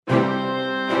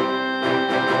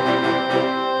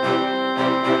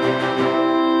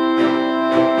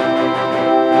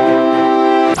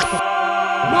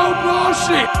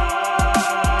bullshit.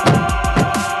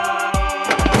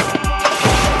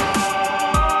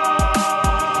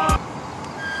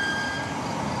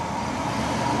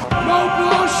 No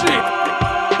bullshit.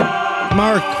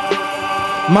 Mark,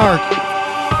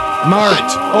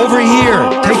 over here.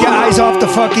 Take your eyes off the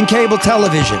fucking cable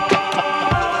television.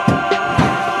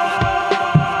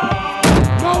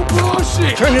 No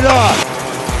bullshit. Turn it off.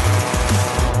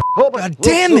 God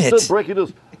damn it. Breaking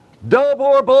news. No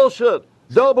more bullshit.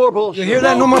 No more bullshit. You hear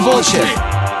that? No more bullshit.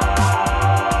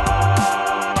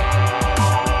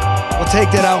 We'll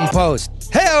take that out in post.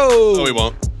 Hey-oh! No, we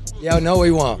won't. Yeah, no,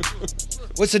 we won't.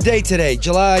 What's the date today?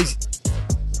 July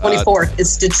 24th.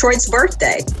 It's Detroit's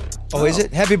birthday. Oh, is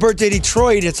it? Happy birthday,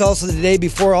 Detroit. It's also the day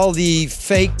before all the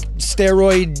fake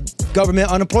steroid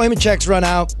government unemployment checks run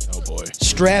out. Oh, boy.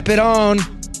 Strap it on.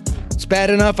 It's bad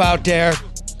enough out there.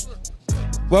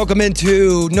 Welcome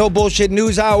into No Bullshit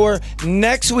News Hour.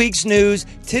 Next week's news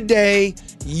today.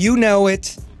 You know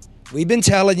it. We've been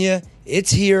telling you.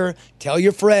 It's here. Tell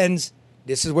your friends.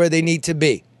 This is where they need to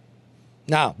be.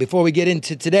 Now, before we get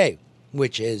into today,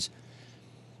 which is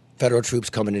federal troops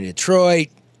coming to Detroit,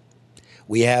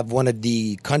 we have one of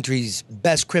the country's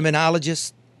best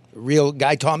criminologists, a real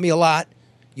guy, taught me a lot,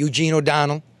 Eugene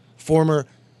O'Donnell, former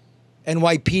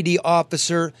NYPD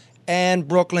officer and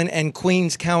Brooklyn and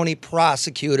Queens County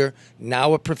prosecutor,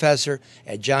 now a professor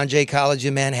at John Jay College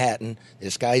in Manhattan.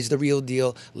 This guy's the real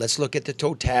deal. Let's look at the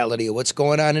totality of what's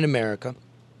going on in America.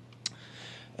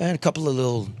 And a couple of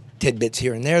little tidbits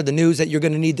here and there. The news that you're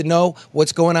going to need to know,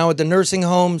 what's going on with the nursing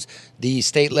homes. The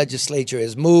state legislature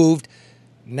has moved.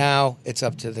 Now it's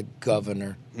up to the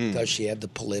governor. Does she have the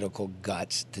political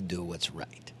guts to do what's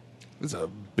right? It's a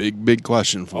big, big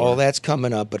question for All her. that's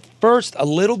coming up. But first, a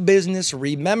little business.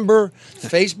 Remember,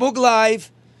 Facebook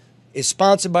Live is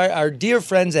sponsored by our dear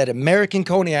friends at American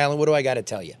Coney Island. What do I got to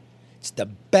tell you? It's the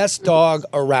best dog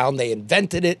around. They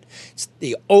invented it. It's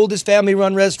the oldest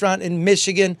family-run restaurant in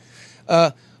Michigan.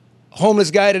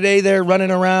 Homeless guy today there running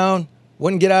around.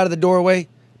 Wouldn't get out of the doorway.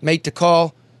 Make the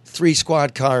call. 3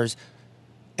 squad cars.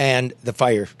 And the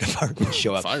fire department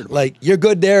show up. Like, you're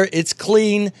good there. It's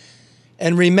clean.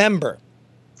 And remember.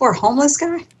 For a homeless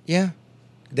guy? Yeah.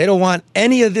 They don't want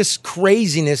any of this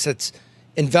craziness that's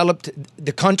enveloped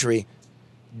the country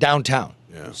downtown.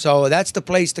 Yeah. So that's the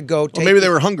place to go. Well, maybe they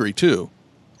were hungry, too.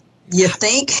 You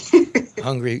think?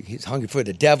 Hungry. He's hungry for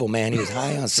the devil, man. He was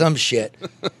high on some shit.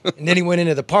 And then he went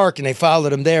into the park and they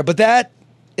followed him there. But that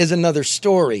is another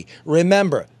story.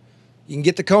 Remember, you can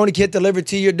get the Coney kit delivered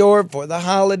to your door for the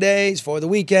holidays, for the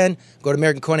weekend. Go to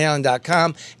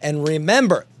AmericanConeyIsland.com. And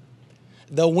remember,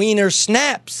 the wiener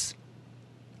snaps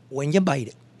when you bite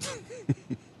it.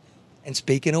 And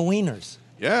speaking of wieners.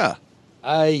 Yeah.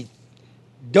 I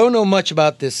don't know much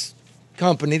about this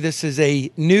company. This is a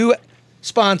new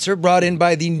sponsor brought in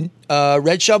by the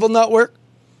Red Shovel Network.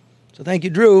 So thank you,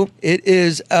 Drew. It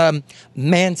is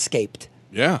Manscaped.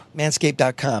 Yeah.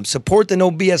 Manscaped.com. Support the No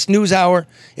BS News Hour.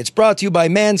 It's brought to you by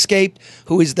Manscaped,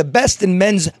 who is the best in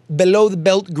men's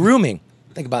below-the-belt grooming.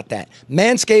 Think about that.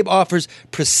 Manscaped offers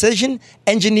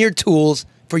precision-engineered tools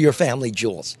for your family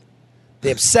jewels.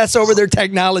 They obsess over their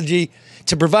technology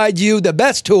to provide you the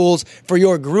best tools for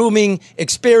your grooming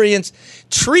experience.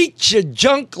 Treat your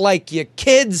junk like your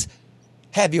kids.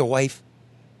 Have your wife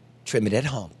trim it at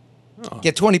home. Oh.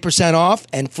 Get 20% off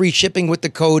and free shipping with the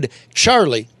code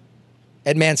CHARLIE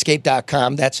at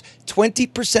manscaped.com. That's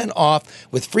 20% off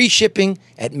with free shipping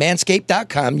at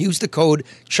manscaped.com. Use the code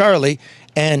CHARLIE.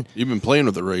 And you've been playing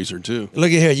with the razor, too.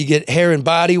 Look at here. You get hair and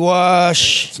body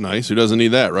wash. It's nice. Who doesn't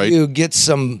need that, right? You get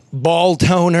some ball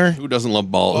toner. Who doesn't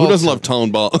love ball? Who doesn't love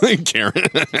tone ball? Karen.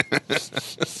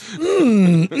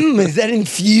 Is that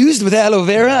infused with aloe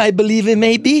vera? I believe it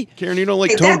may be. Karen, you don't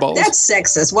like tone balls? That's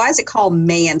sexist. Why is it called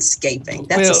manscaping?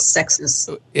 That's a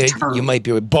sexist term. You might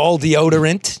be with ball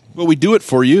deodorant. Well, we do it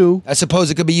for you. I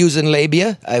suppose it could be used in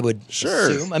labia. I would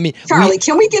assume. I mean, Charlie,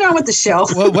 can we get on with the show?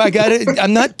 Well, I got it.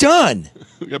 I'm not done.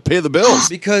 We got to pay the bills.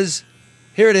 Because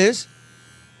here it is.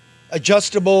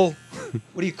 Adjustable.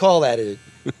 What do you call that?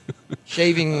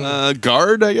 Shaving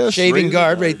guard, I guess. Shaving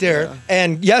guard right there. Yeah.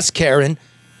 And yes, Karen,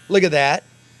 look at that.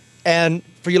 And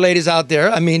for you ladies out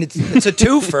there, I mean, it's a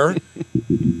twofer.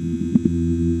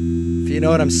 If you know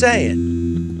what I'm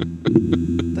saying.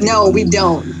 No, we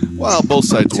don't. Well, both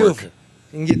sides work. You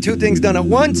can get 2 things done at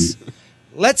once.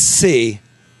 Let's see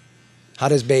how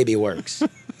this baby works.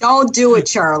 Don't do it,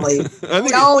 Charlie.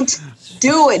 Don't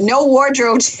do it. No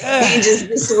wardrobe changes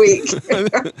this week.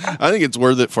 I think it's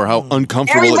worth it for how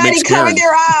uncomfortable it makes Karen. Everybody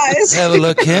cover their eyes. Have a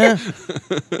look here.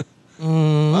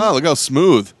 Wow, look how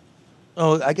smooth.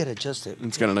 Oh, I got to adjust it.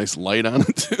 It's got a nice light on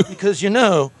it, too. Because, you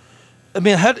know, I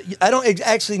mean, I don't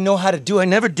actually know how to do it. I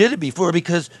never did it before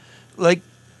because, like,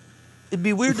 it'd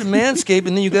be weird to manscape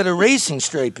and then you got a racing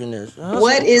stripe in there.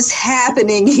 What is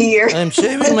happening here? I'm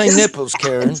shaving my nipples,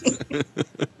 Karen.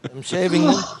 I'm shaving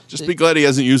them. Just be glad he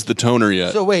hasn't used the toner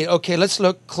yet. So wait, okay, let's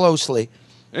look closely.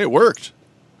 Hey, it worked.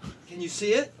 Can you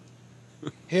see it?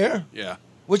 Here? Yeah.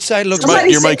 Which side looks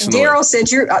Somebody your said, mic's in the way. Daryl said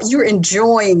you're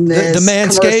enjoying this The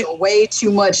Manscaped? commercial way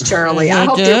too much, Charlie. I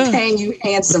hope they're paying you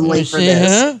handsomely for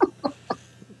this.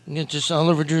 Get this all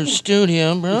over your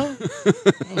studio, bro.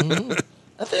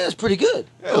 I think that's pretty good.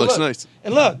 Yeah, it looks nice.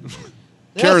 And look.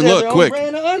 Karen, that's look, their quick. own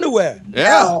brand of underwear.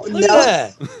 Yeah. Look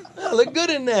at that. I look good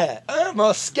in that. I'm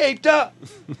all scaped up.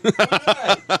 All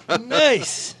right.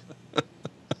 Nice.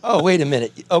 Oh, wait a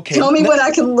minute. Okay. Tell me when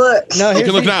I can look. No, You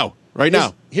can look now. Right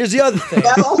now. Here's the other thing.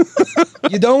 No.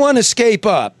 You don't want to scape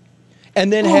up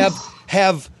and then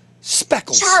have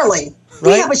speckles. Charlie, we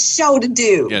Right? have a show to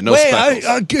do. Yeah, no Wait,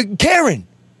 speckles. Karen,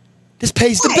 this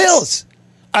pays the What? bills.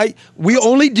 We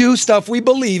only do stuff we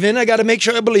believe in. I got to make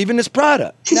sure I believe in this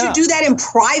product. Could you do that in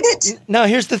private? Now,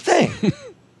 here's the thing.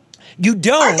 You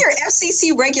don't. Aren't there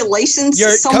FCC regulations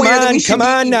Come somewhere that we should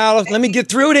on be- now. Let me get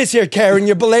through this here, Karen.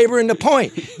 You're belaboring the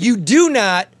point. You do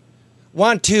not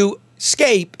want to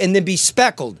scape and then be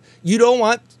speckled. You don't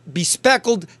want be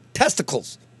speckled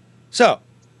testicles. So,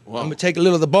 I'm going to take a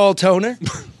little of the ball toner.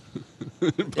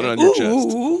 Put it on your chest.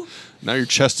 Ooh. Now your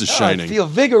chest is I shining. feel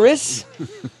vigorous.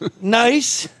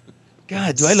 Nice.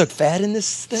 God, do I look fat in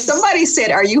this thing? Somebody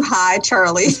said, "Are you high,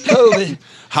 Charlie?" COVID.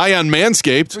 High on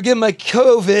Manscaped. Forget my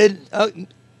COVID.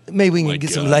 Maybe we can My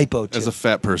get some God. lipo too. As a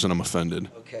fat person, I'm offended.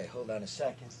 Okay, hold on a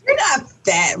second. You're not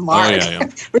fat, Mark. Oh, yeah, I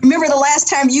am. Remember the last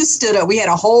time you stood up? We had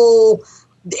a whole.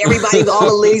 Everybody, all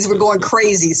the ladies were going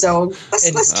crazy. So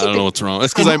let's I keep don't know it. what's wrong.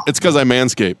 It's because I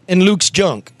manscape. And Luke's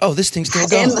junk. Oh, this thing's still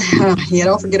going. And, yeah,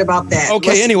 don't forget about that. Okay,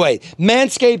 Let's- anyway,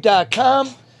 manscape.com.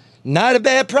 Not a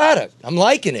bad product. I'm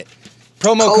liking it.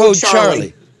 Promo Code code Charlie.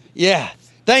 Charlie. Yeah.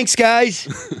 Thanks, guys.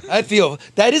 I feel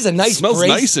that is a nice Smells brace.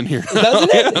 nice in here. Doesn't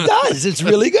it? It does. It's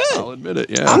really I'll good. admit it.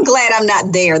 Yeah. I'm glad I'm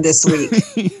not there this week.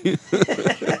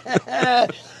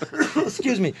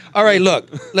 Excuse me. All right, look,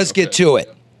 let's get to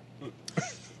it.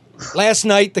 Last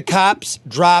night, the cops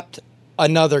dropped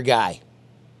another guy.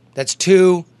 That's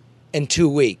 2 in 2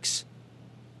 weeks.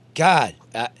 God,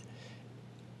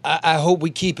 I hope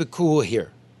we keep it cool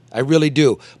here. I really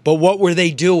do. But what were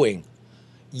they doing?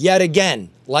 Yet again,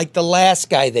 like the last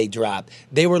guy they dropped,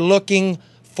 they were looking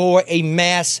for a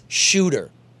mass shooter.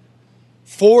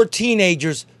 4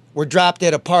 teenagers were dropped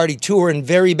at a party. 2 are in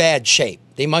very bad shape.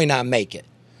 They might not make it.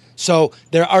 So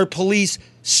there are police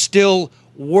still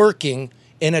working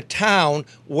in a town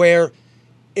where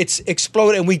it's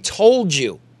exploded. And we told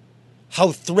you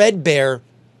how threadbare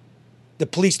the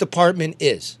police department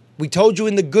is. We told you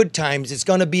in the good times it's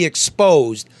going to be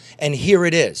exposed, and here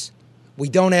it is. We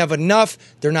don't have enough.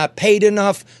 They're not paid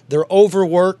enough. They're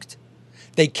overworked.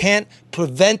 They can't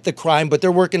prevent the crime, but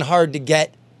they're working hard to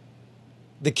get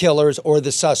the killers or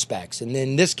the suspects. And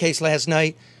in this case last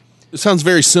night, It sounds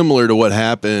very similar to what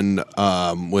happened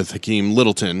with Hakeem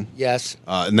Littleton. yes,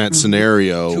 In that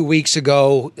scenario. 2 weeks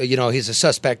ago, he's a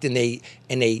suspect in a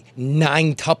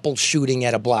 9-tuple shooting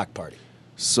at a block party.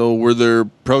 So were there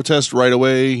protests right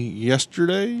away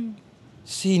yesterday?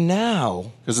 See,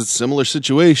 now, Because it's a similar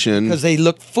situation. because they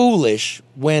look foolish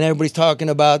when everybody's talking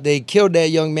about they killed that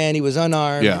young man, he was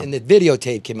unarmed, Yeah. and the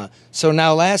videotape came out. So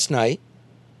now last night,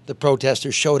 the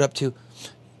protesters showed up to,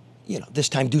 this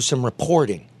time do some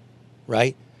reporting,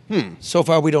 right? So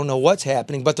far, we don't know what's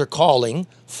happening, but they're calling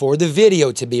for the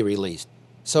video to be released.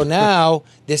 So now,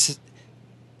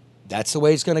 that's the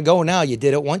way it's going to go now. You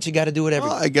did it once, you got to do it every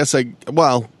Well, I guess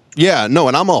yeah, no,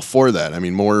 and I'm all for that. I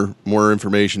mean, more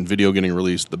information, video getting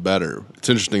released, the better. It's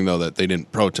interesting, though, that they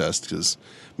didn't protest because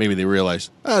maybe they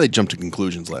realized, they jumped to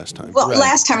conclusions last time. Well,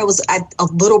 last time it was a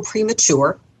little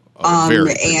premature.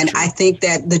 Very And premature. I think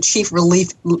that the chief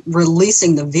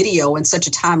releasing the video in such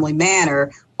a timely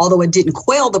manner, although it didn't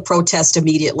quell the protest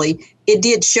immediately, it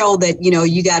did show that,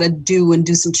 you got to do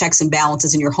some checks and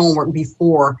balances in your homework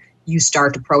before you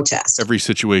start to protest. Every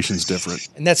situation's different.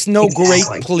 And that's no Exactly.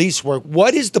 great police work.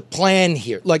 What is the plan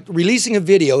here? Like, releasing a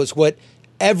video is what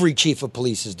every chief of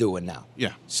police is doing now.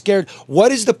 Yeah. Scared.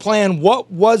 What is the plan?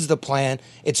 What was the plan?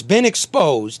 It's been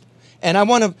exposed. And I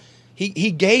want to,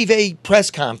 he gave a press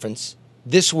conference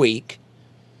this week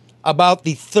about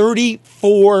the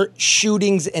 34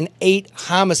 shootings and 8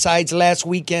 homicides last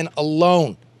weekend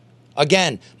alone.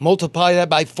 Again, multiply that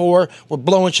by 4, we're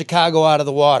blowing Chicago out of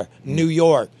the water. New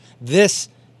York. This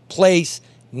place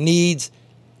needs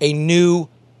a new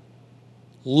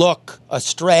look, a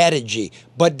strategy.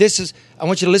 But I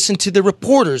want you to listen to the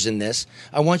reporters in this.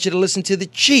 I want you to listen to the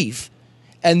chief.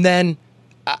 And then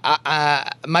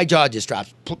my jaw just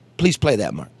drops. Please play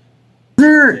that, Mark. Is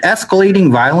there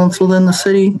escalating violence within the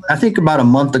city? I think about a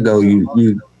month ago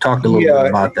you talked a little bit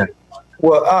about that.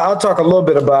 Well, I'll talk a little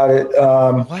bit about it.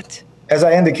 What? As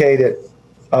I indicated,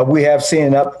 we have seen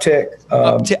an uptick.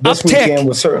 This weekend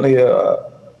was certainly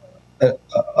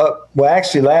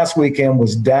actually last weekend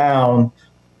was down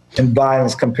in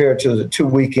violence compared to the 2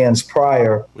 weekends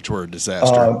prior, which were a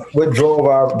disaster. What drove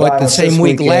our but violence the same this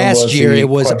week last year it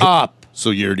was up. So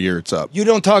year to year it's up. You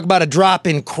don't talk about a drop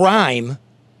in crime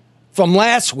from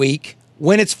last week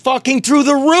when it's fucking through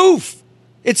the roof.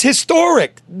 It's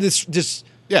historic. This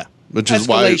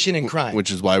escalation in crime, which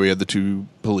is why we had the 2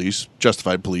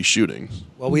 justified police shootings.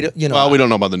 Well, we don't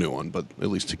know about the new one, but at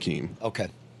least Hakeem. Okay.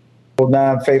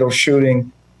 Non-fatal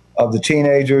shooting of the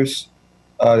teenagers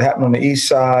happened on the east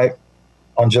side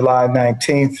on July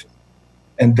 19th.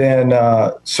 And then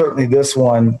certainly this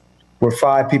one where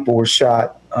 5 people were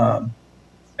shot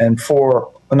and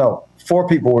 4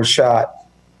 people were shot.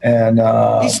 And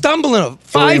he's stumbling.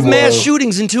 5 mass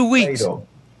shootings in 2 weeks. Fatal.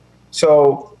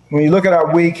 So when you look at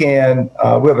our weekend,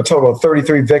 we have a total of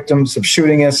 33 victims of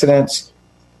shooting incidents.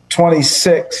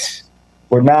 26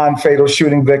 were non-fatal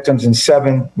shooting victims and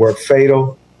 7 were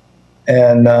fatal.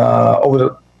 And over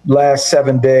the last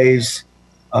 7 days,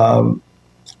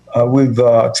 we've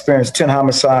experienced 10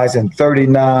 homicides and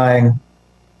 39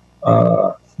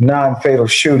 non-fatal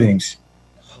shootings.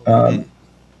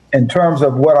 In terms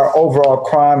of what our overall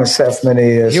crime assessment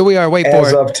is, here we are. Wait for it.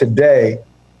 As of today,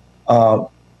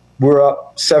 we're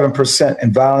up 7%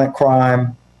 in violent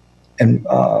crime, and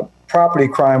property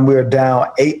crime we're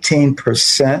down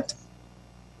 18%,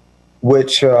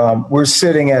 which we're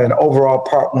sitting at an overall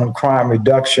Part 1 crime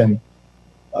reduction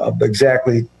of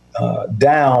exactly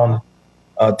down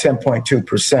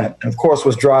 10.2%. And of course,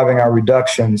 what's driving our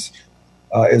reductions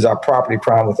is our property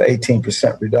crime with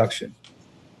 18% reduction.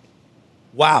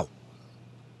 Wow.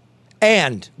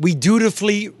 And we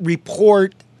dutifully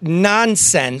report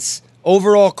nonsense.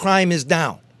 Overall crime is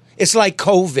down. It's like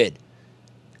COVID.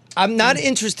 I'm not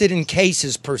interested in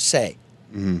cases per se.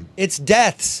 It's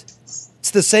deaths.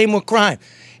 It's the same with crime.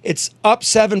 It's up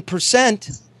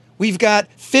 7%. We've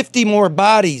got 50 more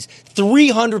bodies.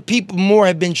 300 people more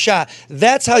have been shot.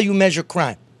 That's how you measure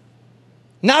crime.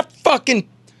 Not fucking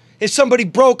if somebody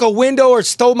broke a window or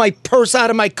stole my purse out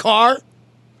of my car.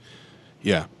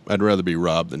 Yeah, I'd rather be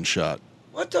robbed than shot.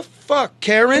 What the fuck,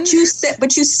 Karen?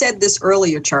 But you said this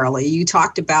earlier, Charlie. You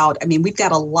talked about, we've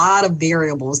got a lot of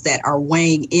variables that are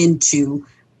weighing into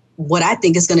what I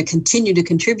think is going to continue to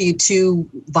contribute to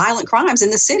violent crimes in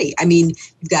the city.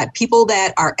 You've got people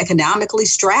that are economically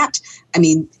strapped. And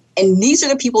these are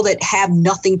the people that have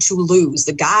nothing to lose.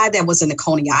 The guy that was in the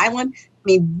Coney Island,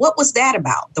 what was that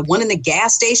about? The one in the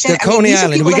gas station? The Coney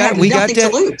Island. We got nothing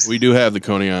that. To lose. We do have the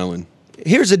Coney Island.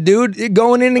 Here's a dude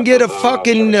going in and get a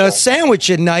fucking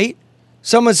sandwich at night.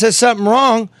 Someone says something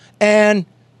wrong, and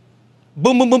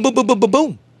boom, boom, boom, boom, boom, boom, boom,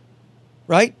 boom.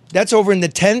 Right? That's over in the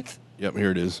 10th. Yep,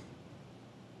 here it is.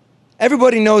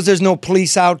 Everybody knows there's no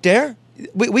police out there.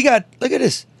 We got, look at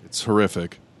this. It's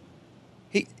horrific.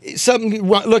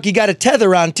 Look, he got a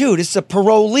tether on, too. This is a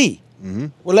parolee. Mm-hmm.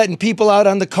 We're letting people out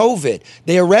on the COVID.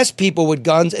 They arrest people with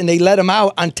guns, and they let them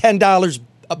out on $10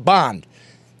 a bond.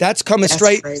 That's coming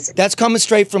straight. Crazy. That's coming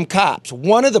straight from cops.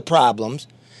 One of the problems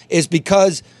is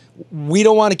because we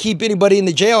don't want to keep anybody in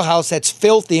the jailhouse that's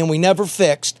filthy and we never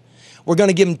fixed. We're going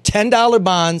to give them $10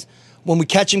 bonds when we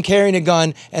catch them carrying a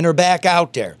gun and they're back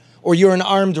out there. Or you're an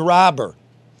armed robber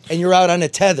and you're out on a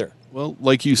tether. Well,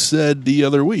 like you said the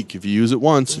other week, if you use it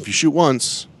once, if you shoot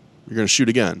once, you're going to shoot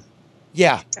again.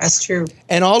 Yeah. That's true.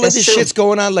 And all of this shit's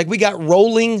going on. Like we got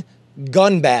rolling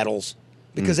gun battles.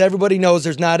 Because everybody knows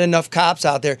there's not enough cops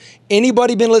out there.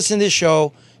 Anybody been listening to this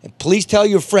show, and please tell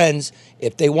your friends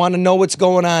if they want to know what's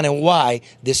going on and why,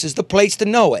 this is the place to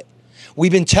know it.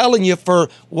 We've been telling you for,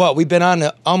 we've been on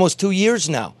almost 2 years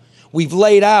now. We've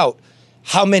laid out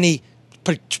how many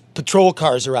patrol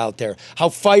cars are out there, how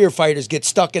firefighters get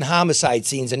stuck in homicide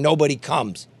scenes and nobody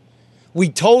comes.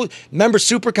 Remember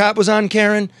Super Cop was on,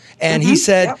 Karen? And he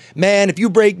said, man, if you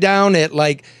break down at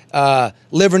like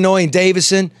Livernois and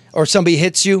Davison or somebody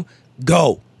hits you,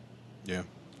 go. Yeah.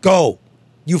 Go.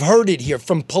 You've heard it here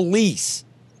from police.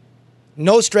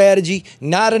 No strategy,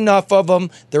 not enough of them.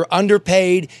 They're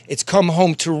underpaid. It's come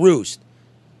home to roost.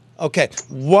 Okay,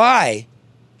 why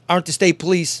aren't the state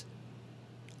police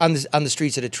on the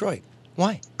streets of Detroit?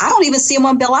 Why? I don't even see them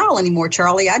on Belle Isle anymore,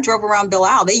 Charlie. I drove around Belle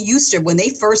Isle. They used to, when they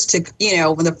first took,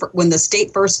 when the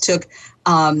state first took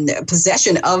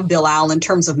possession of Belle Isle in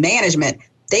terms of management,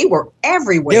 they were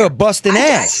everywhere. They were busting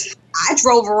ass. I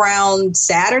drove around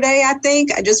Saturday, I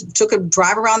think. I just took a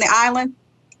drive around the island.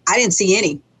 I didn't see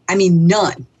any. I mean,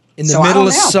 none. In the middle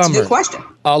of summer. It's a good question.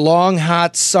 A long,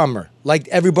 hot summer. Like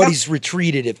everybody's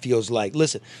retreated, it feels like.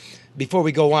 Listen, before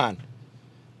we go on,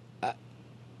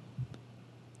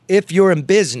 if you're in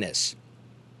business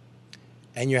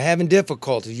and you're having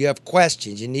difficulties, you have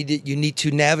questions, you need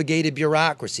to navigate a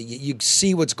bureaucracy. You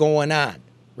see what's going on,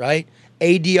 right?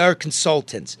 ADR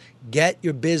consultants, get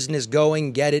your business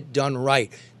going, get it done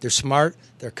right. They're smart,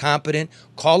 they're competent.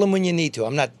 Call them when you need to.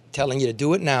 I'm not telling you to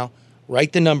do it now.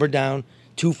 Write the number down,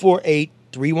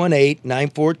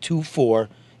 248-318-9424.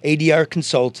 ADR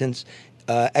consultants,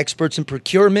 experts in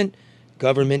procurement,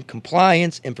 government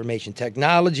compliance, information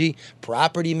technology,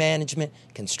 property management,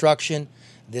 construction.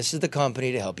 This is the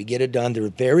company to help you get it done. They're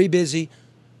very busy,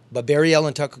 but Barry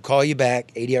Ellen Tuck will call you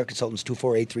back. ADR Consultants,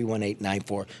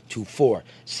 248-318-9424.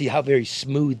 See how very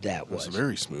smooth that was. That's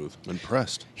very smooth. I'm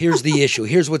impressed. Here's the issue.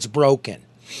 Here's what's broken.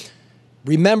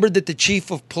 Remember that the chief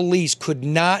of police could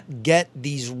not get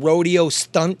these rodeo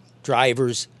stunt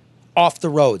drivers off the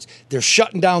roads. They're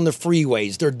shutting down the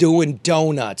freeways. They're doing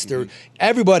donuts.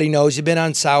 Everybody knows. You've been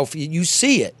on South. You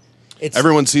see it.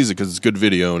 Everyone sees it because it's good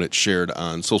video and it's shared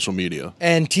on social media.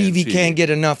 And TV can't get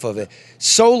enough of it.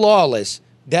 So lawless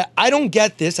that I don't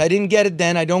get this. I didn't get it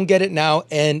then. I don't get it now.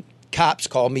 And cops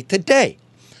called me today.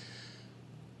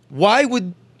 Why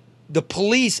would the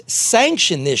police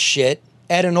sanction this shit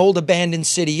at an old abandoned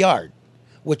city yard,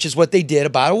 which is what they did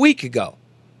about a week ago?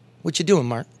 What you doing,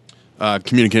 Mark?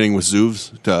 Communicating with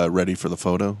Zoovs, ready for the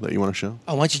photo that you want to show.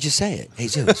 Oh, why don't you just say it? Hey,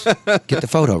 Zeus, get the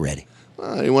photo ready.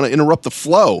 You want to interrupt the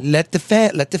flow. Let the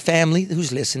family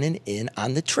who's listening in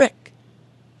on the trick.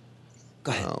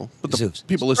 Go ahead. But Zeus.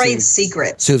 People listening. Trade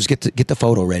secret. Zeus, get the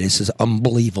photo ready. This is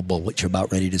unbelievable what you're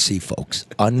about ready to see, folks.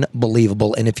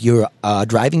 Unbelievable. And if you're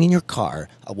driving in your car,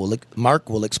 Mark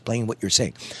will explain what you're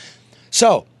saying.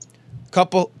 So,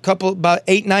 couple about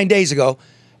 8-9 days ago,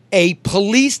 a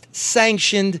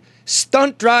police-sanctioned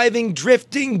stunt driving,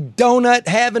 drifting, donut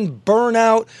having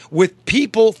burnout with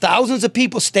people, thousands of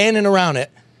people standing around it.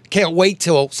 Can't wait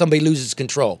till somebody loses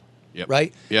control. Yep.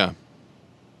 Right? Yeah.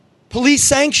 Police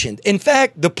sanctioned. In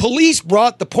fact, the police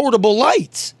brought the portable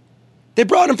lights. They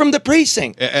brought them from the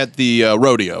precinct. At the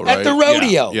rodeo, right? At the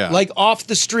rodeo, yeah. like off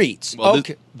the streets. Well,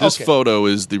 okay. This photo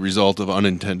is the result of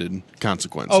unintended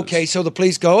consequences. Okay, so the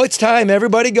police go, it's time,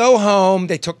 everybody go home.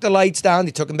 They took the lights down.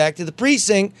 They took them back to the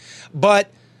precinct. But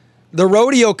the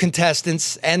rodeo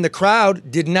contestants and the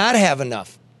crowd did not have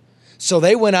enough. So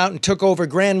they went out and took over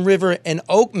Grand River and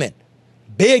Oakman.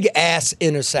 Big ass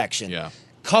intersection. Yeah.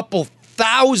 Couple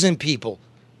thousand people.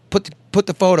 Put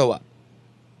the photo up.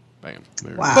 Bam.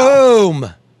 Wow.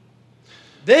 Boom.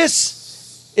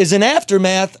 This is an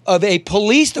aftermath of a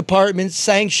police department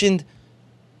sanctioned,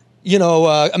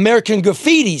 American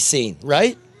graffiti scene,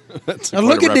 right? Now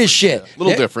look at this shit. Yeah. A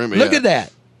little different, but Look yeah. at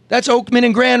that. That's Oakman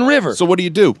and Grand River. So what do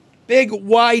you do? Big,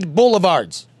 wide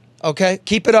boulevards. Okay?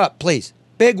 Keep it up, please.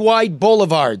 Big, wide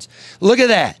boulevards. Look at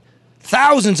that.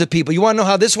 Thousands of people. You want to know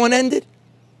how this one ended?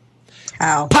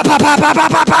 How? Pop, pop, pop, pop,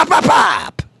 pop, pop, pop, pop,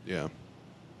 pop. Yeah.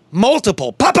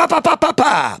 Multiple. Pop, pop, pop, pop, pop,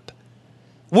 pop.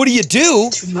 What do?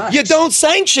 Too much. You don't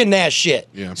sanction that shit.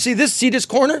 Yeah. See this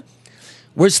corner?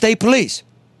 Where's state police?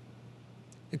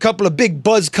 A couple of big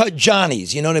buzz cut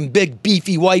Johnnies, them big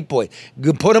beefy white boys.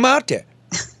 You put them out there.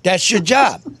 That's your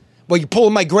job. Well, you're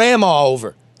pulling my grandma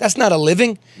over. That's not a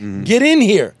living. Mm-hmm. Get in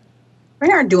here. We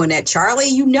aren't doing that, Charlie.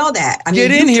 You know that.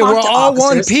 Get in here. We're all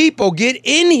one people. Get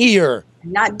in here.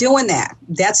 Not doing that.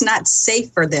 That's not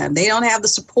safe for them. They don't have the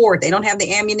support. They don't have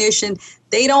the ammunition.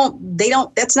 They don't,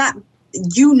 that's not,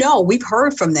 we've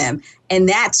heard from them. And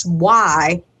that's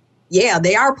why,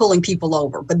 they are pulling people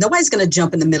over, but nobody's going to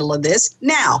jump in the middle of this.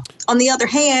 Now, on the other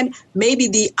hand, maybe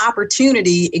the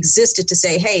opportunity existed to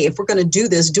say, hey, if we're going to do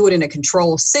this, do it in a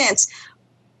controlled sense.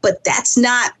 But that's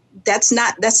not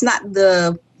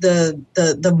the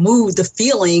mood, the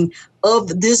feeling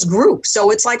of this group. So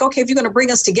it's like, okay, if you're going to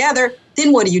bring us together,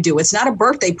 then what do? It's not a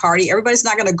birthday party. Everybody's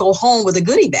not going to go home with a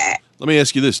goodie bag. Let me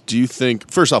ask you this. Do you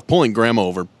think, first off, pulling grandma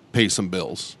over pays some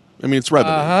bills? I mean, it's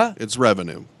revenue. Uh-huh. It's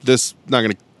revenue. This not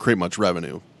going to create much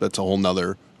revenue. That's a whole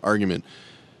nother argument.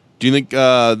 Do you think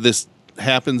this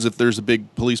happens if there's a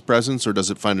big police presence, or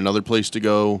does it find another place to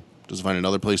go? Does it find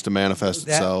another place to manifest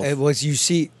itself? It was,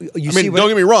 don't don't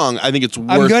get me wrong. I think it's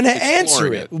worth I'm going to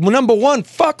answer it. Well, number one,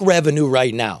 fuck revenue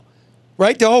right now.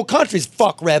 Right? The whole country's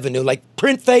fuck revenue. Like,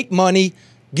 print fake money,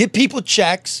 give people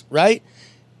checks, right?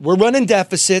 We're running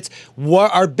deficits.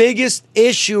 Our biggest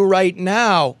issue right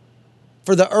now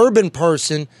for the urban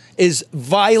person is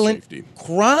violent Safety.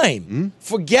 crime. Mm-hmm.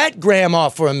 Forget grandma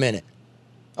for a minute.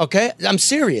 Okay? I'm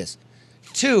serious.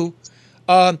 2,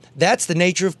 that's the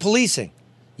nature of policing.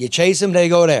 You chase them, they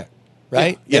go there.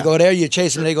 Right? Yeah. They go there, you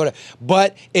chase them, they go there.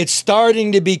 But it's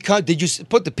starting to become, did you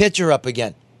put the picture up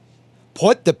again?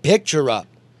 Put the picture up.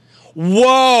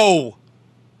 Whoa!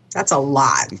 That's a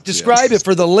lot. Describe it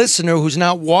for the listener who's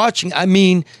not watching. I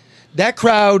mean, that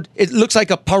crowd, it looks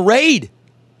like a parade.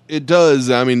 It does.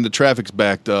 I mean, the traffic's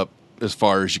backed up as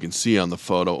far as you can see on the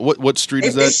photo. What street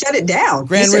is They that? shut it down.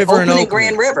 Grand He said River and open in Oakland.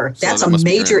 Grand River. So That's that a must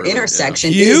be major Grand River,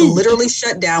 intersection. yeah. It is Huge. literally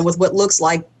shut down with what looks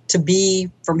like to be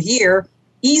from here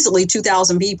easily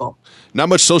 2,000 people. Not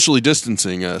much social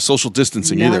distancing None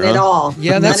either, at huh? all.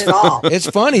 Yeah, None that's at all. It's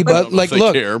funny, but know like, if they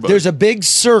look, care, but- there's a big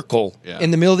circle Yeah. in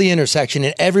the middle of the intersection,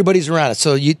 and everybody's around it.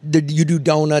 So you do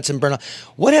donuts and burn.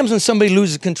 What happens when somebody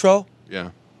loses control? Yeah.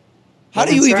 How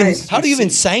do you That's even right. how do you even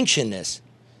sanction this?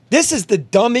 This is the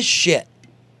dumbest shit.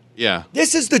 Yeah.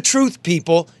 This is the truth,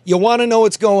 people. You want to know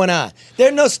what's going on.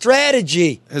 There's no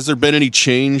strategy. Has there been any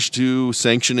change to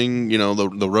sanctioning,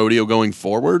 the rodeo going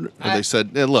forward? Or they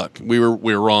said, look, we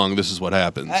were wrong. This is what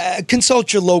happens.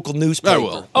 Consult your local newspaper. I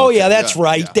will. Oh, Okay, yeah, that's yeah,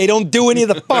 right. yeah. They don't do any of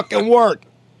the fucking work.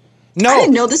 No. I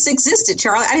didn't know this existed,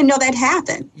 Charlie. I didn't know that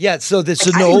happened. Yeah, so this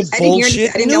is I no didn't hear bullshit anything-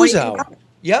 I didn't know news anything hour. about it.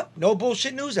 Yep, no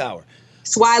bullshit news hour.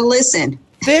 That's why I listen.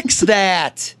 Fix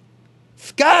that.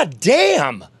 God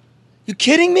damn. You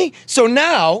kidding me? So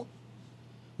now,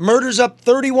 murder's up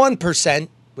 31%,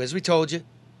 as we told you.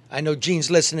 I know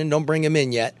Gene's listening. Don't bring him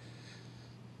in yet.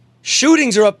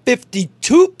 Shootings are up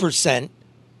 52%.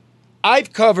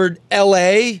 I've covered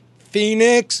L.A.,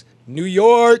 Phoenix, New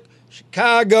York,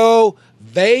 Chicago,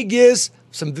 Vegas,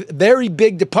 some very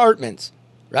big departments,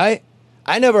 right?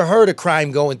 I never heard of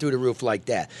crime going through the roof like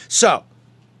that. So,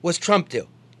 what's Trump do?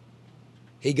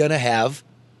 He gonna have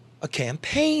a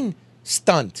campaign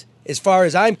stunt, as far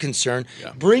as I'm concerned,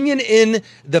 bringing in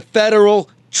the federal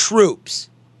troops,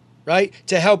 right,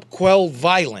 to help quell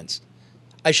violence.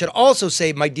 I should also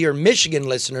say, my dear Michigan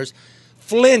listeners,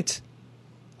 Flint,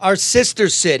 our sister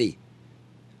city,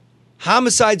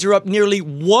 homicides are up nearly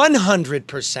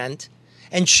 100%,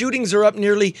 and shootings are up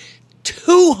nearly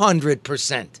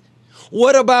 200%.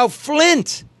 What about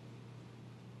Flint?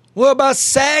 What about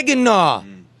Saginaw?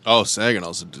 Oh,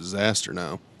 Saginaw's a disaster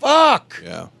now. Fuck.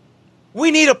 Yeah. We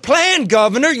need a plan,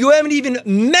 Governor. You haven't even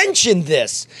mentioned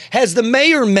this. Has the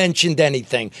mayor mentioned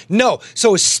anything? No.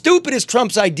 So as stupid as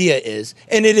Trump's idea is,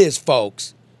 and it is,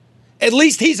 folks, at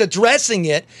least he's addressing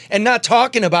it and not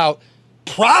talking about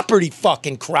property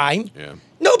fucking crime. Yeah.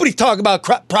 Nobody's talking about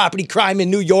property crime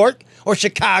in New York or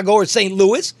Chicago or St.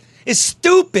 Louis. It's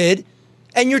stupid,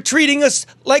 and you're treating us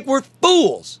like we're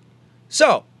fools.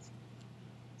 So,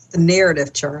 The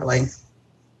narrative, Charlie.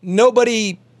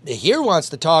 nobody here wants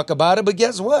to talk about it, but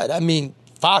guess what? I mean,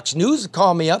 Fox News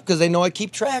call me up because they know I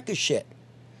keep track of shit.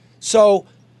 So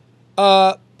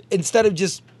instead of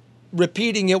just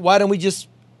repeating it, why don't we just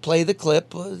play the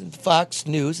clip, Fox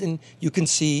News, and you can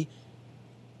see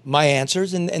my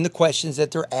answers and the questions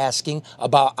that they're asking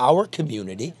about our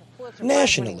community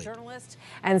nationally.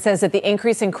 And says that the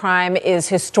increase in crime is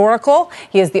historical.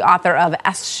 He is the author of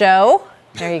S Show.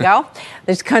 There you go.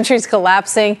 This country's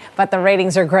collapsing, but the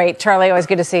ratings are great. Charlie, always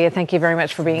good to see you. Thank you very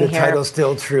much for being The here. title's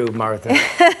still true, Martha.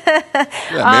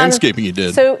 Manscaping you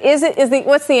did. So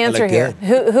what's the answer look here?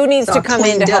 good. Who needs to come in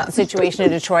to cleaned help up. the situation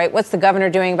in Detroit? What's the governor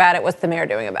doing about it? What's the mayor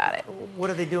doing about it? What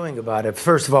are they doing about it?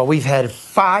 First of all, we've had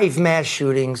 5 mass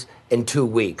shootings in 2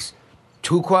 weeks.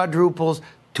 2 quadruples,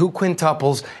 2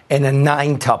 quintuples, and a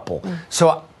 9-tuple.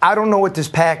 So I don't know what this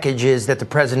package is that the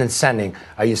president's sending.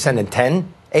 Are you sending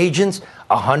 10 agents,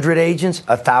 100 agents,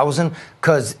 1,000?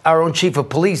 Because our own chief of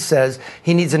police says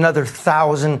he needs another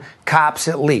 1,000 cops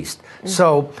at least.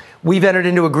 So we've entered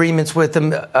into agreements with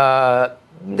them.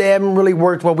 They haven't really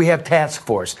worked well. We have task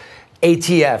force,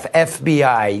 ATF,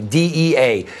 FBI,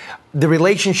 DEA. The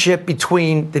relationship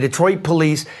between the Detroit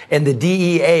police and the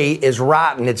DEA is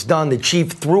rotten. It's done. The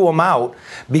chief threw him out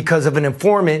because of an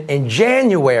informant in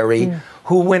January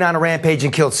who went on a rampage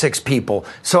and killed 6 people.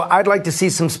 So I'd like to see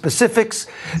some specifics.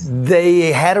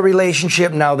 They had a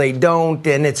relationship, now they don't,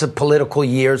 and it's a political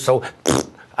year. So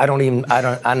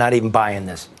I'm not even buying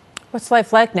this. What's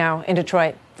life like now in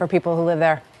Detroit for people who live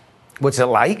there? What's it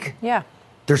like? Yeah.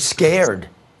 They're scared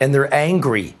and they're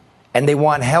angry and they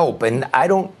want help. And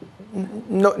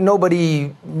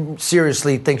nobody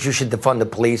seriously thinks you should defund the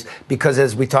police because,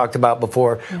 as we talked about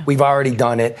before, we've already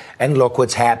done it. And look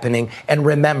what's happening. And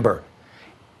remember,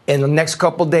 in the next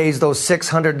couple days, those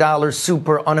 $600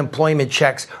 super unemployment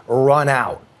checks run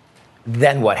out,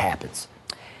 then what happens?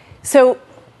 So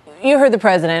you heard the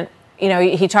president,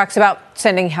 he talks about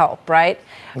sending help, right?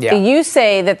 Yeah. You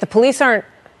say that the police aren't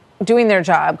doing their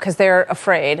job because they're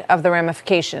afraid of the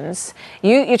ramifications.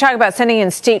 You talk about sending in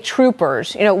state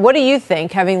troopers. What do you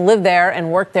think, having lived there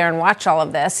and worked there and watched all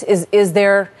of this, is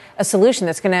there a solution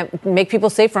that's going to make people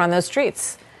safer on those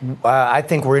streets? I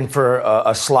think we're in for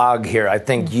a slog here. I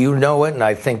think you know it, and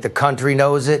I think the country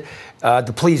knows it.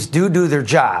 The police do their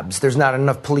jobs. There's not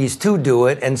enough police to do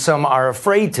it, and some are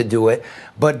afraid to do it.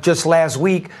 But just last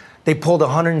week, they pulled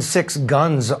 106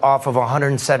 guns off of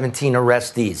 117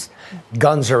 arrestees.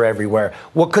 Guns are everywhere.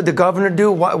 What could the governor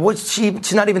do?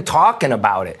 She's not even talking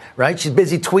about it, right? She's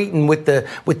busy tweeting with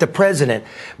the president.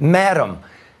 Madam,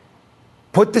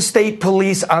 put the state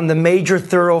police on the major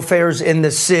thoroughfares in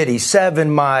the city,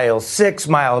 7 Mile, 6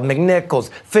 Mile, McNichols,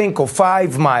 Finkel,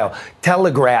 5 Mile,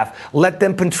 Telegraph. Let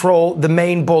them patrol the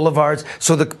main boulevards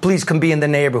so the police can be in the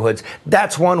neighborhoods.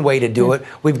 That's one way to do it.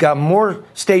 We've got more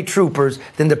state troopers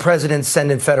than the president's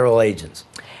sending federal agents.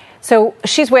 So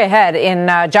she's way ahead in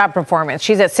job performance.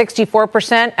 She's at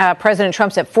 64%. President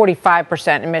Trump's at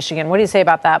 45% in Michigan. What do you say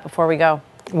about that before we go?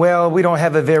 Well, we don't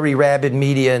have a very rabid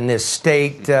media in this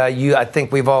state. I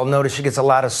think we've all noticed she gets a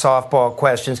lot of softball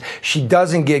questions. She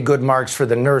doesn't get good marks for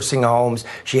the nursing homes.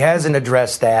 She hasn't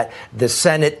addressed that. The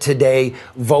Senate today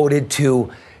voted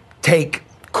to take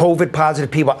COVID-positive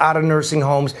people out of nursing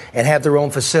homes and have their own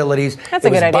facilities. That's a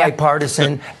good idea. It was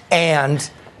bipartisan, and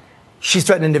she's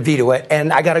threatening to veto it.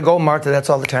 And I got to go, Martha. That's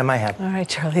all the time I have. All right,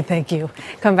 Charlie, thank you.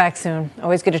 Come back soon.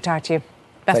 Always good to talk to you.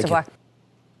 Best of luck.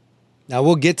 Now,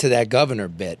 we'll get to that governor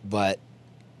bit, but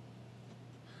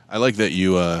I like that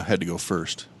you had to go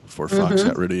first before Fox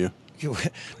got rid of you.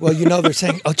 Well, they're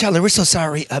saying, "Oh, Charlie, we're so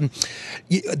sorry."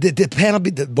 The panel,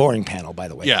 the boring panel, by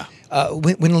the way. Yeah.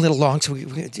 Went a little long, so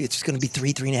it's going to be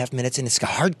 3.5 minutes, and it's a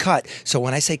hard cut. So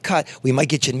when I say cut, we might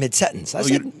get you in mid-sentence. I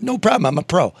said, no problem. I'm a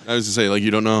pro. I was to say,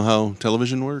 you don't know how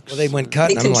television works. Well, they went cut.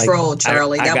 Take and I'm control, like,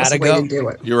 Charlie. That was the way to do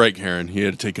it. You're right, Karen. He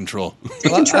had to take control.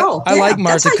 Take control. I like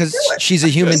Martha because she's a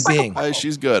human being.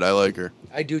 She's good. I like her.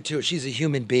 I do too. She's a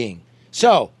human being.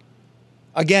 So,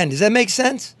 again, does that make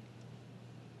sense?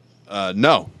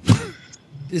 No.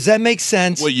 Does that make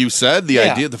sense? What you said, the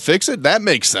idea to fix it, that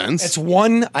makes sense. It's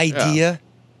one idea. Yeah.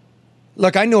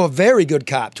 Look, I know a very good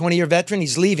cop, 20-year veteran.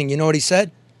 He's leaving. You know what he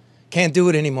said? Can't do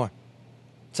it anymore.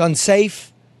 It's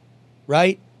unsafe,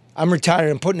 right? I'm retired.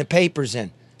 I'm putting the papers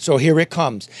in. So here it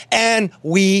comes. And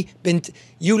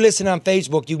you listen on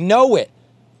Facebook, you know it.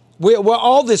 We're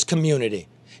all this community.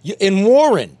 In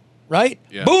Warren, right?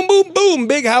 Yeah. Boom, boom, boom,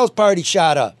 big house party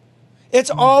shot up. It's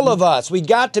all of us. We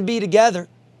got to be together.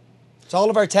 It's all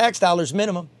of our tax dollars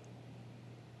minimum.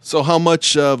 So how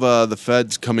much of the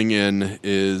feds coming in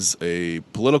is a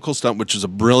political stunt, which is a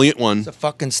brilliant one? It's a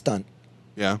fucking stunt.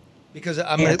 Yeah. Because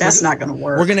that's not going to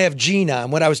work. We're going to have Gina,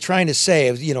 and what I was trying to say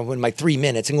is, in my 3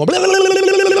 minutes, and go,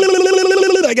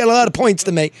 I got a lot of points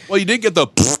to make. Well, you did get the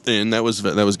in. That was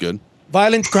good.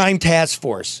 Violent Crime Task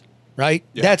Force, right?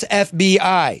 Yeah. That's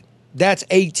FBI. That's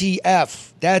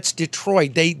ATF. That's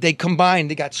Detroit. They combined.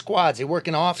 They got squads. They work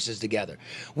in offices together.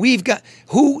 We've got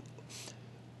who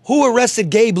arrested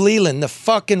Gabe Leland, the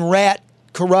fucking rat,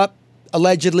 corrupt,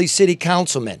 allegedly city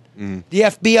councilman? The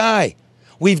FBI.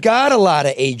 We've got a lot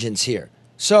of agents here.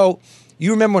 So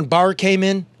you remember when Barr came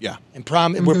in? Yeah. And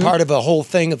we're part of a whole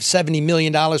thing of $70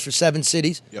 million for 7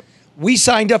 cities. Yep. We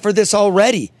signed up for this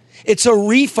already. It's a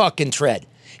re-fucking tread.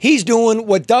 He's doing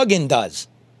what Duggan does,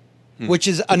 which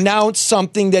is announce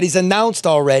something that he's announced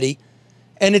already.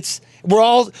 And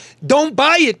don't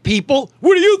buy it, people.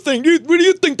 What do you think? What do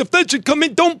you think the Fed should come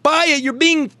in? Don't buy it. You're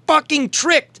being fucking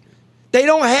tricked. They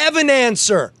don't have an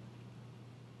answer.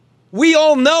 We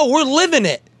all know. We're living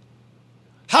it.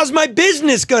 How's my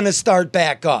business going to start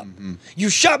back up? You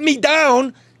shut me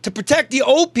down to protect the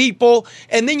old people,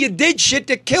 and then you did shit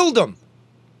that killed them.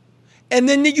 And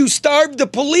then you starved the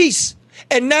police.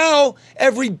 And now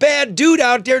every bad dude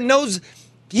out there knows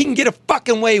he can get a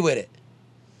fucking way with it.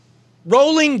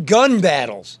 Rolling gun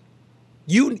battles.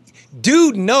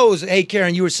 Dude knows, hey,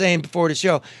 Karen, you were saying before the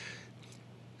show,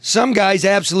 some guys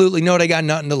absolutely know they got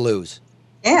nothing to lose.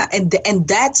 Yeah, and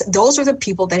those are the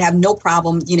people that have no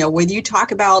problem, whether you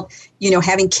talk about,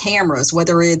 having cameras,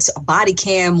 whether it's a body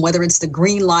cam, whether it's the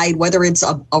green light, whether it's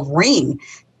a ring.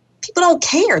 People don't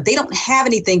care. They don't have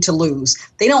anything to lose.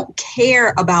 They don't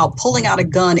care about pulling out a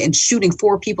gun and shooting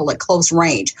 4 people at close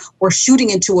range or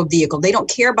shooting into a vehicle. They don't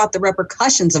care about the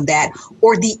repercussions of that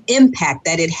or the impact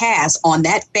that it has on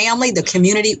that family, the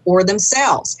community, or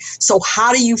themselves. So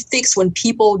how do you fix when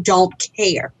people don't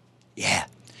care? Yeah.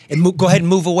 and go ahead and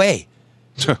move away.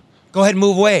 Go ahead and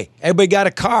move away. Everybody got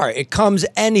a car. It comes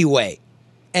anyway.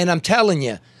 And I'm telling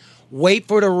you, wait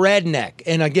for the redneck.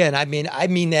 And again, I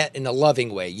mean that in a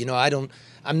loving way. You know,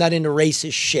 I'm not into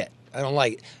racist shit. I don't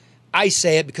like it. I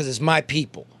say it because it's my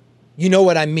people. You know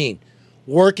what I mean.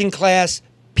 Working class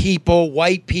people,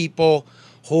 white people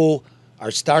who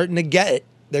are starting to get it.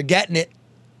 They're getting it.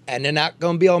 And they're not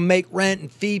going to be able to make rent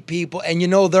and feed people. And you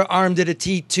know they're armed to the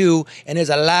teeth too. And there's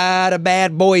a lot of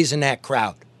bad boys in that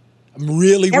crowd. I'm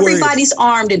really worried. Everybody's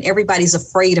armed and everybody's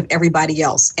afraid of everybody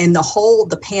else. And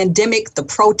the pandemic, the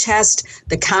protest,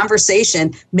 the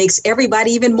conversation makes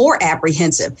everybody even more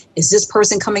apprehensive. Is this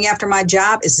person coming after my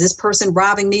job? Is this person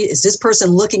robbing me? Is this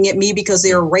person looking at me because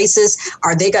they're racist?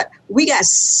 We got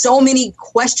so many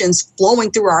questions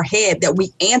flowing through our head that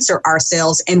we answer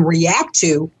ourselves and react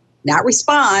to, not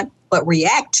respond, but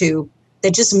react to.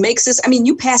 That just makes us,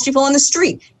 you pass people on the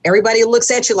street. Everybody looks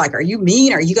at you like, are you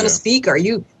mean? Are you going to speak? Are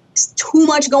you... It's too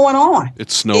much going on.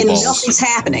 It snowballs. And nothing's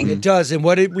happening. It does. And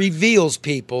what it reveals,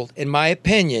 people, in my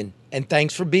opinion, and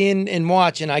thanks for being and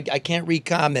watching. I can't read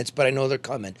comments, but I know they're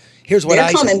coming. Here's what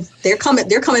They're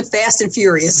coming fast and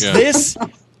furious. Yeah. This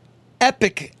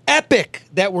epic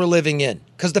that we're living in,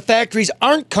 because the factories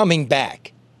aren't coming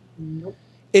back. Nope.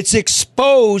 It's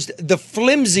exposed the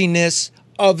flimsiness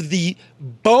of the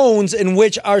bones in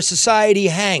which our society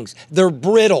hangs. They're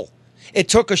brittle. It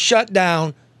took a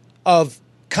shutdown of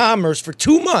commerce for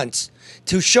 2 months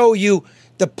to show you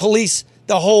the police,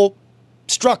 the whole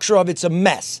structure of it's a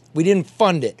mess. We didn't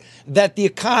fund it. That the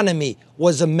economy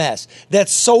was a mess. That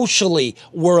socially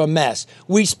we're a mess.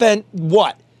 We spent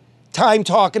time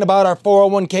talking about our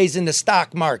 401ks in the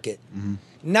stock market. Mm-hmm.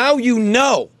 Now you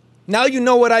know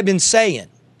what I've been saying.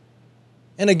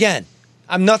 And again,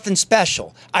 I'm nothing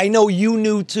special. I know you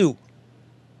knew too.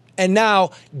 And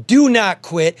now, do not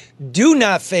quit. Do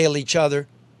not fail each other.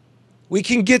 We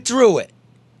can get through it.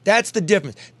 That's the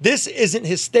difference. This isn't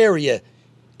hysteria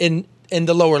in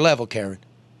the lower level, Karen.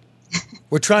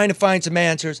 We're trying to find some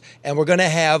answers, and we're going to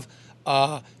have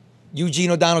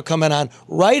Eugene O'Donnell coming on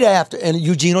right after. And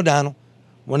Eugene O'Donnell,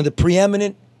 one of the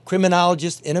preeminent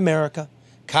criminologists in America,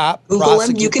 cop, Google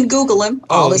him. You can Google him.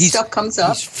 All this stuff comes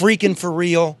up. He's freaking for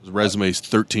real. His resume's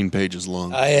 13 pages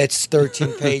long. It's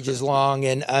 13 pages long.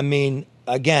 And,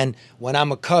 again, when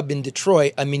I'm a cub in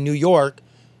Detroit, New York,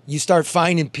 you start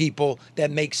finding people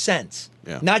that make sense.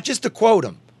 Yeah. Not just to quote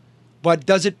them, but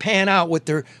does it pan out what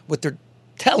they're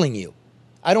telling you?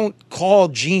 I don't call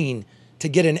Gene to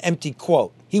get an empty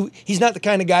quote. He's not the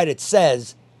kind of guy that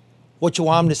says what you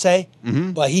want him to say,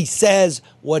 but he says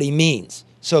what he means.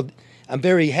 So I'm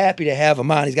very happy to have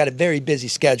him on. He's got a very busy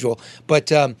schedule.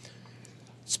 But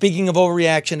speaking of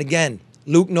overreaction, again,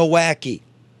 Luke Nowacki,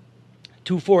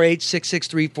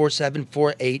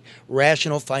 248-663-4748,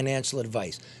 rational financial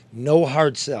advice. No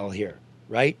hard sell here,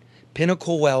 right?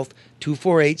 Pinnacle Wealth,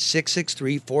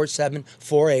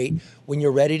 248-663-4748. When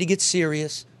you're ready to get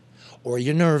serious, or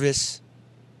you're nervous,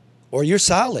 or you're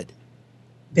solid.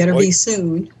 Better be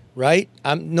soon. Right?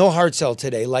 No hard sell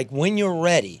today. Like when you're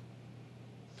ready,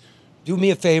 do me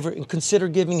a favor and consider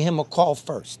giving him a call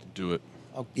first. Do it.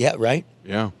 Oh, yeah, right?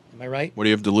 Yeah. Am I right? What do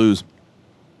you have to lose?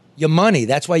 Your money.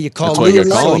 That's why you call Luke.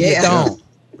 Luke. So you don't.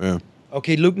 Yeah.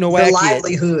 Okay, Luke Nowacki. The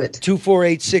livelihood.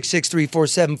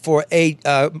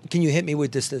 248-663-4748. Can you hit me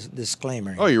with this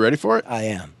disclaimer? Oh, you ready for it? I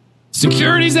am.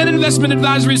 Securities and investment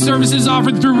advisory services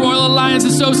offered through Royal Alliance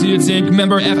Associates, Inc.,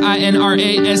 member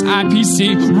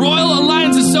FINRA-SIPC. Royal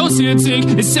Alliance Associates,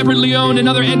 Inc. is separately owned, and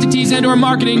other entities and or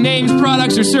marketing names,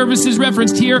 products, or services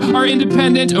referenced here are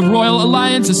independent of Royal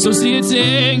Alliance Associates,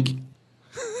 Inc.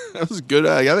 That was good.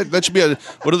 That should be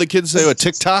what do the kids say, a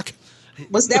TikTok?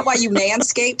 Was that why you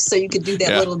manscaped, so you could do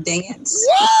that little dance?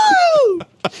 Woo!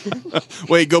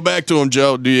 Wait, go back to him,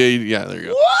 Joe. Yeah, there you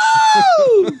go.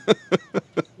 Woo!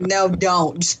 No,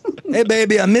 don't. Hey,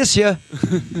 baby, I miss you.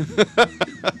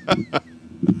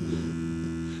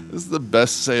 This is the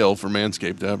best sale for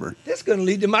Manscaped ever. This is going to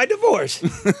lead to my divorce.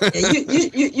 Yeah,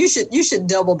 you should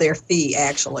double their fee,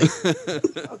 actually.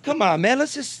 Oh, come on, man.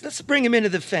 Let's bring him into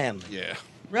the family. Yeah.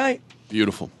 Right?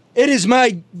 Beautiful. It is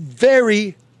my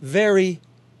very, very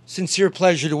sincere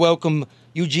pleasure to welcome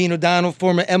Eugene O'Donnell,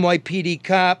 former NYPD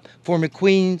cop, former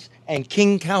Queens and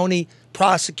King County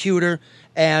prosecutor,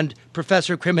 and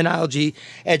professor of criminology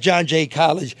at John Jay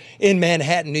College in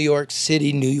Manhattan, New York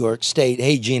City, New York State.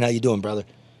 Hey, Gene, how you doing, brother?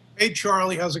 Hey,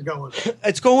 Charlie, how's it going?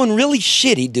 It's going really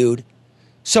shitty, dude.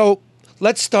 So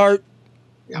let's start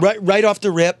right off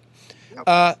the rip.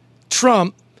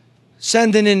 Trump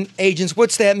sending in agents.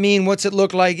 What's that mean? What's it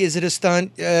look like? Is it a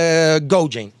stunt? Go,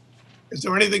 Gene. Is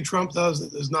there anything Trump does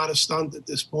that is not a stunt at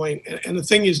this point? And the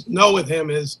thing you know with him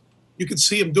is you can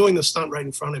see him doing the stunt right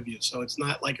in front of you. So it's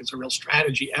not like it's a real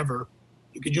strategy ever.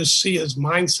 You could just see his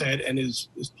mindset and his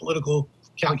political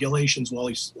calculations while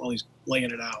he's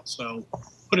laying it out. So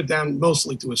put it down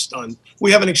mostly to a stunt.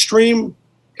 We have an extreme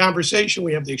conversation.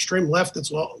 We have the extreme left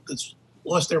that's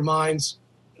lost their minds,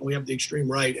 and we have the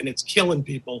extreme right, and it's killing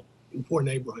people in poor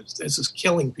neighborhoods. This is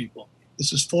killing people.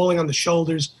 This is falling on the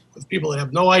shoulders of people that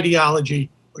have no ideology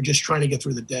or just trying to get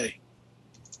through the day.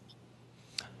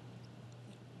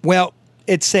 Well,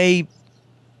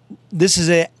 this is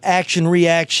an action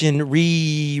reaction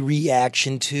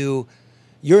to,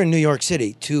 you're in New York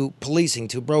City, to policing,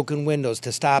 to broken windows,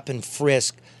 to stop and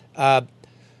frisk. I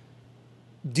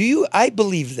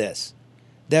believe this,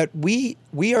 that we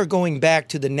are going back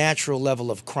to the natural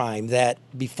level of crime, that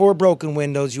before broken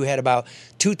windows, you had about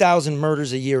 2,000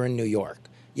 murders a year in New York.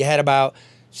 You had about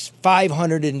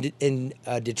 500 in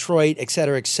Detroit, et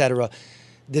cetera, et cetera.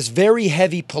 This very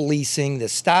heavy policing, the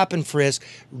stop and frisk,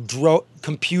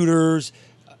 computers,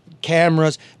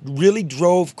 cameras, really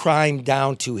drove crime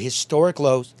down to historic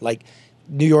lows. Like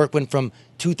New York went from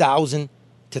 2,000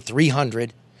 to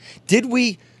 300. Did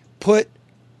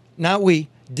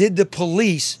the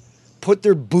police put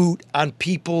their boot on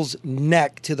people's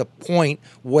neck to the point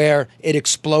where it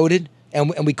exploded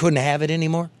and we couldn't have it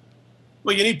anymore?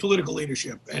 Well, you need political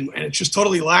leadership, and it's just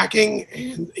totally lacking.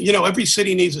 And, every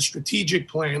city needs a strategic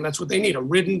plan. That's what they need, a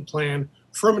written plan,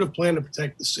 affirmative plan to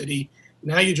protect the city.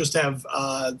 Now you just have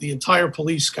the entire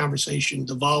police conversation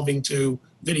devolving to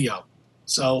video.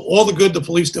 So all the good the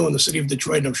police do in the city of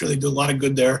Detroit, and I'm sure they do a lot of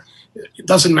good there, it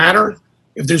doesn't matter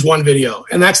if there's one video,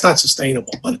 and that's not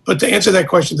sustainable. But to answer that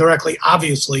question directly,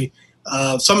 obviously,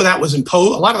 some of that was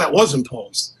imposed. A lot of that was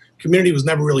imposed. Community was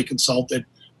never really consulted.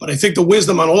 But I think the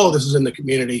wisdom on all of this is in the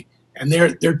community, and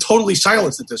they're totally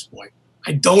silenced at this point.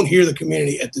 I don't hear the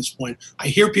community at this point. I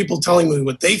hear people telling me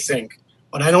what they think,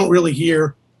 but I don't really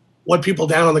hear what people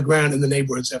down on the ground in the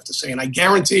neighborhoods have to say. And I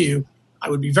guarantee you, I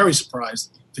would be very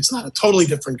surprised if it's not a totally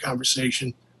different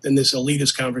conversation than this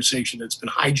elitist conversation that's been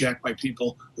hijacked by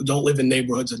people who don't live in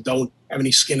neighborhoods and don't have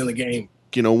any skin in the game.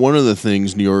 One of the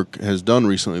things New York has done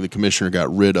recently, the commissioner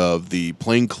got rid of the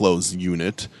plainclothes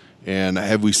unit. And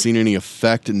have we seen any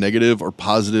effect, negative or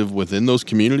positive, within those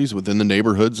communities, within the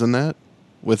neighborhoods and that?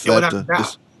 Without a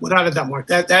doubt, Mark.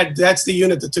 That's the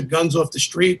unit that took guns off the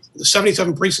street. The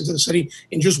 77 precincts in the city,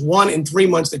 in 3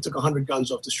 months, they took 100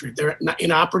 guns off the street. They're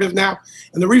inoperative now.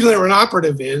 And the reason they're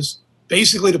inoperative is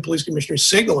basically the police commissioner is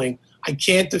signaling, I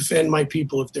can't defend my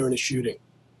people if they're in a shooting.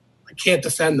 I can't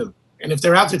defend them. And if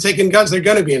they're out there taking guns, they're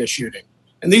going to be in a shooting.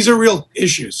 And these are real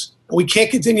issues. And we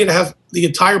can't continue to have the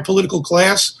entire political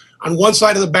class on one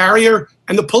side of the barrier,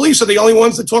 and the police are the only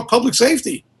ones that talk public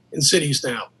safety in cities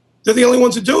now. They're the only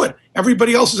ones that do it.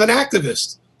 Everybody else is an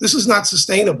activist. This is not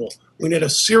sustainable. We need a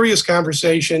serious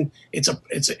conversation.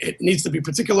 It needs to be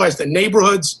particularized to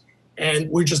neighborhoods, and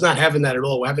we're just not having that at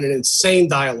all. We're having an insane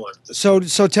dialogue. So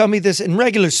tell me this in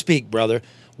regular speak, brother.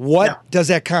 What does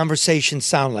that conversation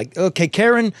sound like? Okay,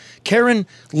 Karen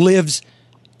lives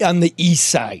on the east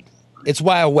side. It's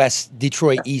Wild West,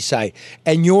 Detroit East Side.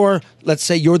 And let's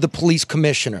say you're the police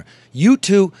commissioner.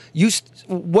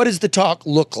 What does the talk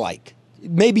look like?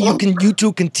 Maybe you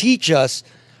two can teach us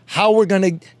how we're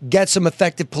going to get some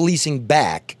effective policing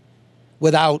back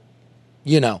without,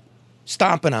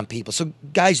 stomping on people. So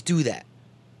guys, do that.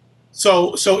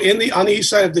 So on the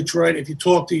east side of Detroit, if you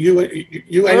talk to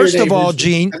you First of all,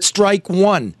 Gene, strike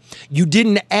one. You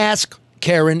didn't ask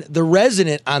Karen, the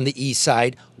resident on the east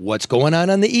side, what's going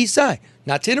on the east side?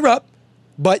 Not to interrupt,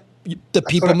 but the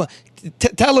people,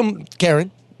 tell them, Karen,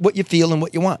 what you feel and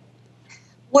what you want.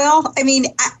 Well, I mean,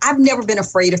 I've never been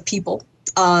afraid of people.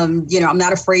 I'm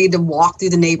not afraid to walk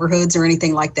through the neighborhoods or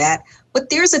anything like that.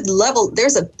 But there's a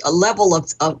level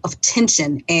of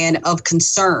tension and of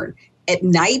concern. At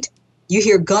night, you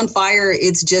hear gunfire.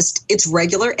 It's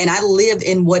regular. And I live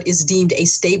in what is deemed a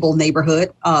stable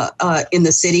neighborhood in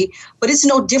the city, but it's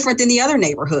no different than the other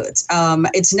neighborhoods.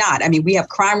 It's not. I mean, we have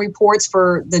crime reports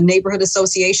for the neighborhood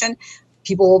association,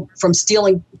 people from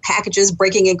stealing packages,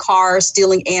 breaking in cars,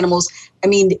 stealing animals. I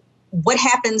mean, what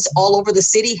happens all over the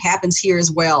city happens here as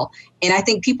well. And I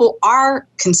think people are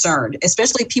concerned,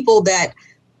 especially people that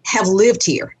have lived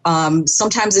here.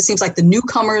 Sometimes it seems like the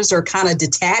newcomers are kind of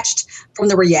detached from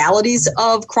the realities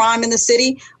of crime in the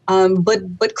city.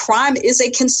 But crime is a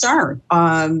concern.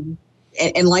 And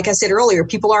like I said earlier,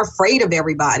 people are afraid of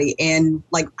everybody. And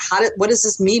like, what does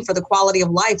this mean for the quality of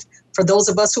life for those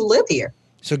of us who live here?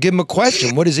 So give them a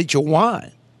question. What is it you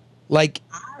want? Like,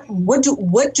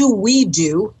 what do we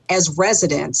do as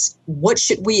residents? What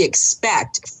should we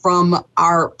expect from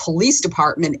our police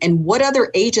department, and what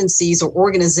other agencies or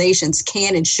organizations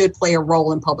can and should play a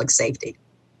role in public safety?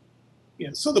 Yeah,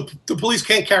 so the police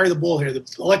can't carry the ball here. The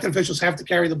elected officials have to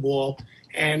carry the ball,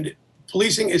 and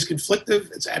policing is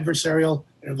conflictive, it's adversarial,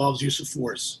 it involves use of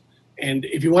force. And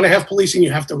if you want to have policing,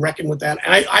 you have to reckon with that.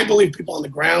 And I believe people on the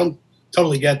ground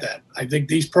totally get that. I think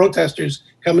these protesters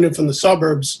coming in from the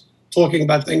suburbs talking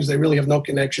about things they really have no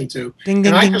connection to. Ding, ding,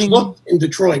 and I ding, just ding. looked in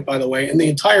Detroit, by the way, in the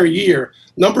entire year,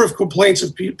 number of complaints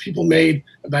of people made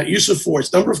about use of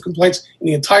force, number of complaints in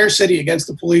the entire city against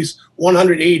the police,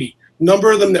 180.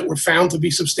 Number of them that were found to be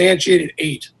substantiated,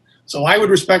 8. So I would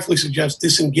respectfully suggest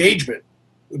disengagement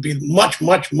would be a much,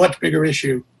 much, much bigger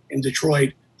issue in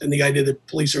Detroit than the idea that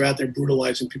police are out there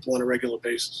brutalizing people on a regular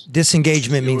basis.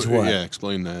 Disengagement means what? Yeah,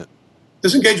 explain that.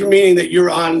 Disengagement meaning that you're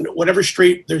on whatever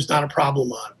street there's not a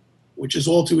problem on, which is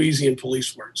all too easy in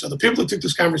police work. So the people that took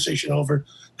this conversation over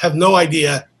have no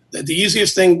idea that the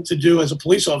easiest thing to do as a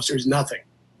police officer is nothing.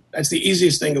 That's the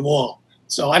easiest thing of all.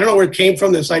 So I don't know where it came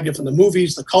from, this idea from the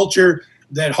movies, the culture,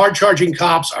 that hard-charging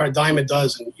cops are a dime a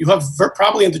dozen. You have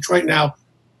probably in Detroit now,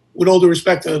 with all due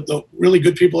respect to the really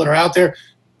good people that are out there,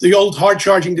 the old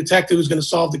hard-charging detective who's going to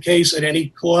solve the case at any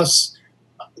cost,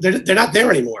 they're not there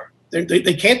anymore.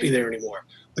 They can't be there anymore.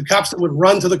 The cops that would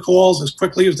run to the calls as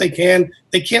quickly as they can't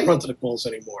run to the calls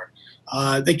anymore.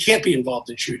 They can't be involved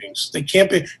in shootings. They can't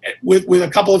be, with a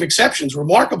couple of exceptions,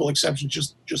 remarkable exceptions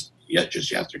just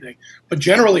yesterday. But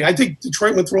generally, I think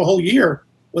Detroit went through a whole year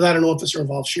without an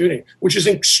officer-involved shooting, which is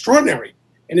extraordinary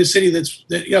in a city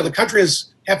the country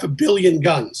has 500 million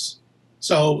guns.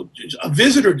 So a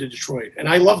visitor to Detroit, and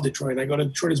I love Detroit, I go to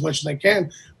Detroit as much as I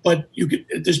can, but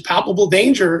there's palpable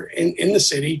danger in the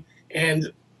city,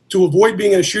 and to avoid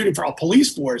being in a shooting for a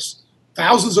police force,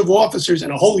 thousands of officers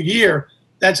in a whole year,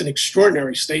 that's an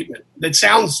extraordinary statement. That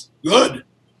sounds good,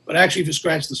 but actually if you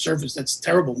scratch the surface, that's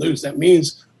terrible news. That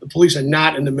means the police are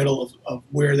not in the middle of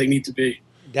where they need to be.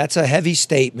 That's a heavy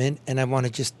statement, and I want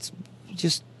to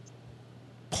just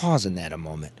pause on that a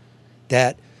moment.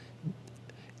 That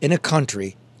in a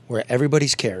country where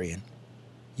everybody's carrying,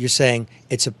 you're saying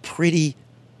it's a pretty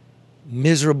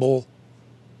miserable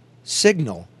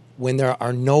signal when there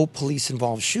are no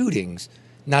police-involved shootings.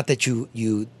 Not that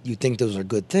you think those are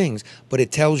good things, but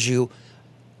it tells you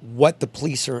what the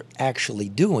police are actually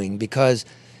doing, because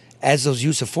as those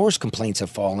use of force complaints have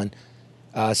fallen,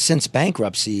 since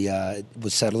bankruptcy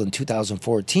was settled in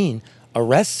 2014,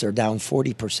 arrests are down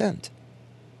 40%.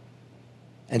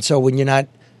 And so when you're not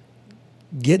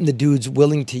getting the dudes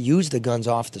willing to use the guns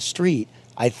off the street,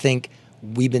 I think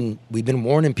we've been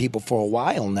warning people for a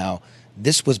while now.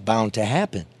 This was bound to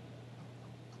happen.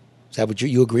 Is that what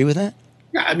you agree with that?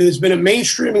 Yeah, I mean, there's been a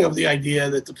mainstreaming of the idea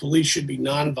that the police should be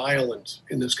nonviolent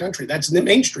in this country. That's in the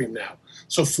mainstream now.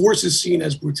 So force is seen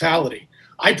as brutality.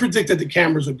 I predicted the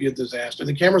cameras would be a disaster.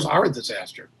 The cameras are a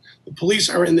disaster. The police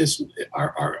are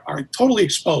are totally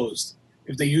exposed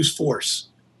if they use force.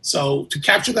 So to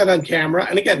capture that on camera,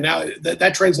 and again, now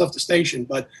that train's left the station,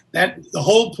 but the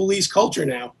whole police culture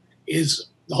now is,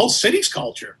 the whole city's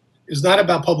culture is not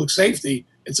about public safety.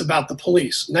 It's about the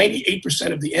police.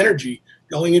 98% of the energy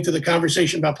going into the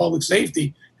conversation about public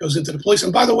safety goes into the police.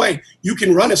 And by the way, you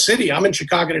can run a city. I'm in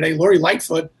Chicago today. Lori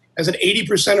Lightfoot has an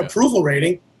 80% approval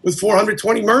rating with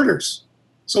 420 murders.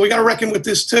 So we got to reckon with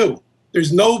this too.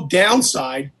 There's no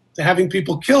downside to having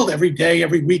people killed every day,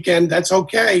 every weekend. That's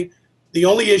okay. The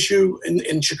only issue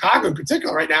in Chicago in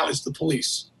particular right now is the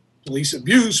police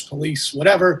abuse, police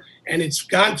whatever. And it's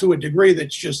gone to a degree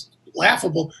that's just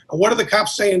laughable. And what do the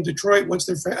cops say in Detroit? What's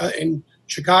their in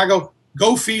Chicago?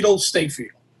 Go fetal, stay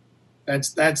fetal.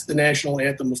 That's the national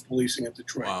anthem of policing in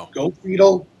Detroit. Wow. Go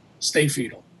fetal, stay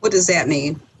fetal. What does that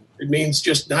mean? It means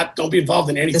just don't be involved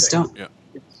in anything. Just don't. Yeah.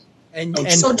 And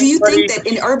so do you think that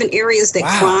in urban areas that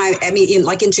crime, I mean,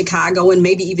 like in Chicago and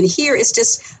maybe even here, it's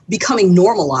just becoming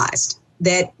normalized,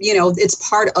 that, it's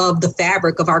part of the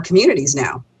fabric of our communities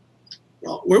now?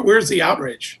 Well, where's the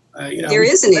outrage? There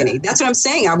isn't any. That's what I'm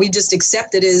saying. Are we just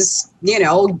accepted as,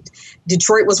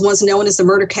 Detroit was once known as the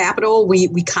murder capital.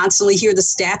 We constantly hear the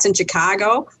stats in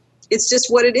Chicago. It's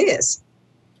just what it is.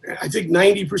 I think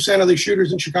 90% of the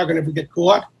shooters in Chicago never get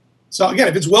caught. So again,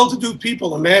 if it's well-to-do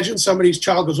people, imagine somebody's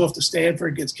child goes off to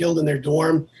Stanford, gets killed in their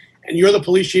dorm, and you're the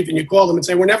police chief and you call them and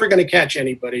say, we're never going to catch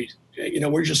anybody.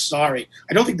 We're just sorry.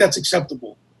 I don't think that's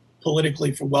acceptable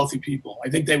politically for wealthy people. I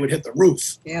think they would hit the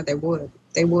roof. Yeah, they would.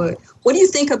 They would. What do you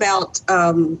think about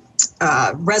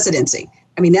residency?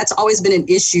 I I mean, that's always been an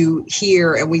issue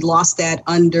here, and we lost that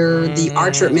under the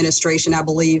Archer administration, I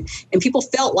believe. And people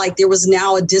felt like there was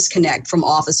now a disconnect from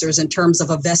officers in terms of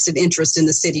a vested interest in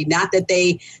the city. Not that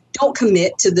they don't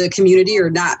commit to the community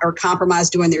or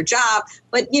compromise doing their job,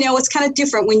 but it's kind of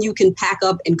different when you can pack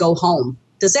up and go home.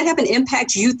 Does that have an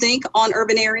impact, you think, on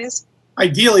urban areas?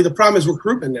 Ideally, the problem is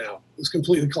recruitment now. It's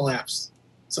completely collapsed.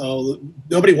 So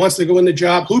nobody wants to go in the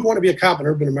job. Who'd want to be a cop in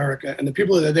urban America? And the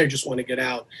people that are there just want to get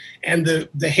out. And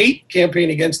the hate campaign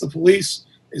against the police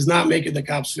is not making the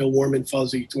cops feel warm and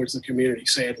fuzzy towards the community,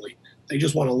 sadly. They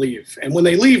just want to leave. And when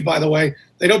they leave, by the way,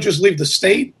 they don't just leave the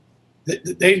state.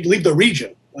 They leave the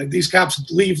region. Like these cops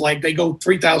leave, like they go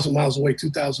 3,000 miles away,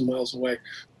 2,000 miles away.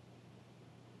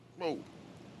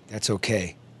 That's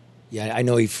okay. Yeah, I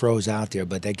know he froze out there,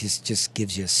 but that just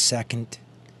gives you a second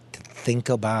to think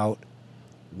about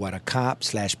what a cop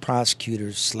 /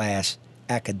 prosecutor /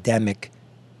 academic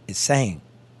is saying.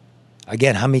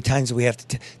 Again, how many times do we have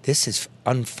to... This is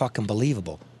unfucking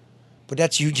believable. But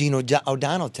that's Eugene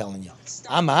O'Donnell telling you.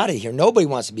 I'm out of here. Nobody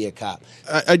wants to be a cop.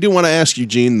 I do want to ask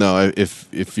Eugene, though,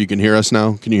 if you can hear us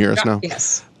now. Can you hear us now?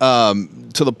 Yes.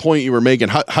 To the point you were making,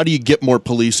 how do you get more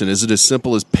police in? Is it as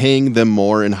simple as paying them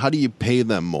more, and how do you pay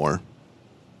them more?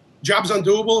 Job's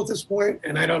undoable at this point,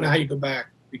 and I don't know how you go back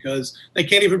because they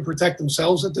can't even protect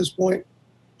themselves at this point.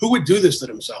 Who would do this to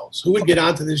themselves? Who would get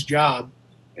onto this job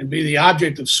and be the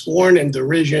object of scorn and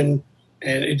derision?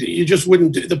 And you just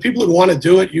wouldn't do, the people who want to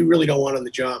do it, you really don't want on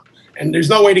the job. And there's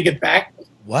no way to get back.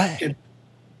 What?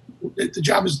 The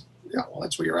job is,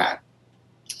 that's where you're at.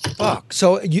 Fuck.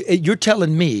 So you're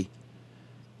telling me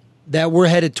that we're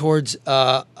headed towards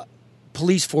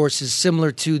police forces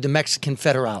similar to the Mexican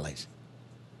federales?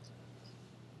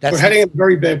 We're heading in a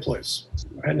very bad place.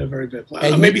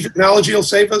 Maybe technology will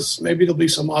save us. Maybe there'll be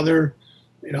some other,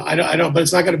 I don't. But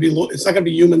it's not going to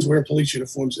be humans wearing police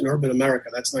uniforms in urban America.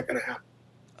 That's not going to happen.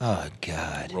 Oh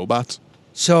God. Robots.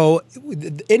 So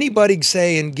anybody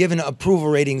saying giving approval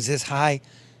ratings this high,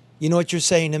 you know what you're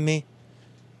saying to me?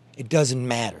 It doesn't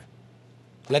matter.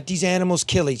 Let these animals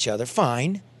kill each other.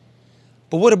 Fine.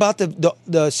 But what about the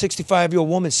 65-year-old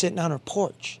woman sitting on her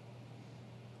porch?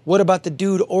 What about the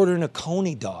dude ordering a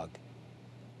coney dog?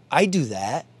 I do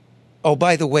that. Oh,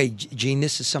 by the way, Gene,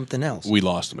 this is something else. We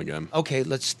lost him again. Okay,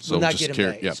 we'll not get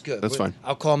him back. Yeah, it's good. That's fine.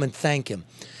 I'll call him and thank him.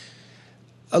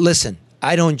 Listen,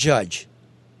 I don't judge.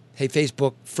 Hey,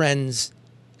 Facebook, friends,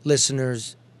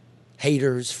 listeners,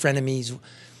 haters, frenemies.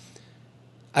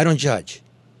 I don't judge.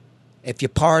 If you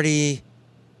party,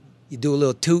 you do a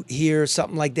little toot here,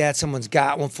 something like that, someone's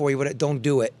got one for you, don't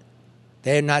do it.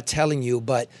 They're not telling you,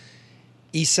 but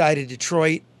east side of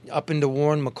Detroit, up into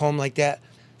Warren, Macomb, like that,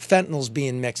 fentanyl's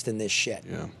being mixed in this shit.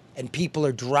 Yeah. And people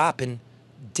are dropping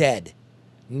dead.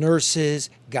 Nurses,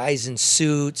 guys in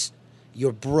suits,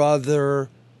 your brother,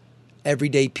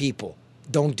 everyday people.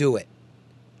 Don't do it.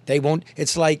 They won't.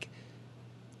 It's like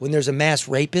when there's a mass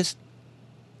rapist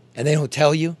and they don't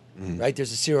tell you, right?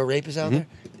 There's a serial rapist out there.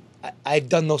 I've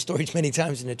done those stories many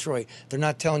times in Detroit. They're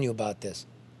not telling you about this.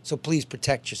 So please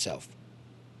protect yourself.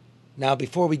 Now,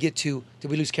 before we get to,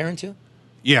 did we lose Karen too?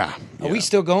 Yeah. Are we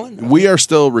still going? We are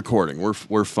still recording.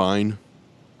 We're fine.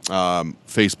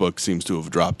 Facebook seems to have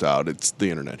dropped out. It's the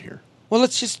internet here. Well,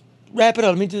 let's just wrap it up.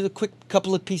 Let me do a quick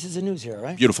couple of pieces of news here, all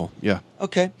right? Beautiful. Yeah.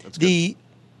 Okay. The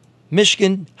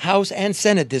Michigan House and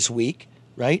Senate this week,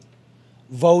 right,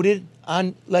 voted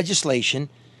on legislation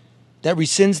that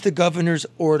rescinds the governor's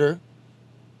order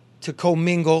to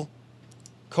commingle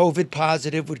COVID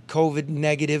positive with COVID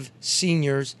negative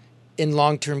seniors in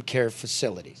long-term care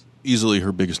facilities. Easily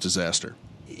her biggest disaster.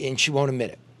 And she won't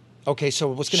admit it. Okay, so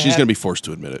what's going to happen? She's going to be forced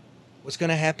to admit it. What's going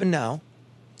to happen now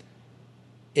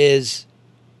is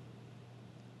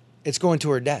it's going to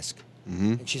her desk,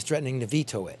 and she's threatening to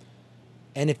veto it.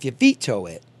 And if you veto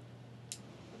it,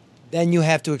 then you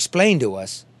have to explain to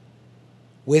us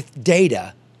with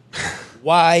data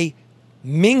why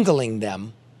mingling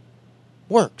them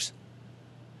works.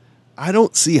 I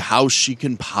don't see how she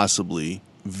can possibly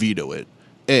veto it.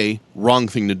 Wrong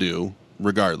thing to do,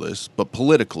 regardless. But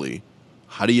politically,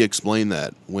 how do you explain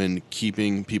that when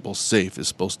keeping people safe is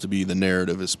supposed to be the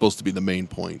narrative, is supposed to be the main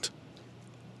point?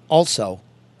 Also,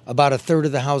 about a third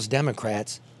of the House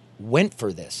Democrats went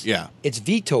for this. Yeah. It's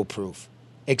veto proof,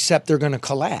 except they're going to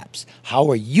collapse. How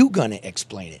are you going to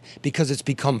explain it? Because it's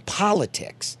become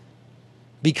politics.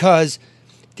 Because...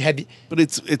 But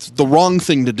it's the wrong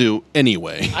thing to do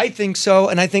anyway. I think so,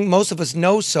 and I think most of us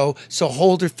know so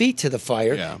hold your feet to the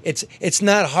fire. Yeah. It's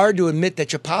not hard to admit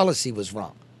that your policy was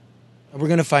wrong. And we're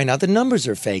going to find out the numbers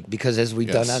are fake because as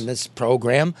we've done on this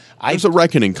program... There's a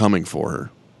reckoning coming for her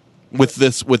with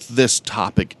this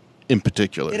topic in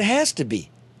particular. It has to be.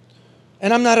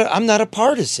 And I'm not a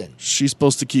partisan. She's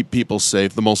supposed to keep people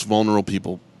safe, the most vulnerable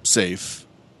people safe.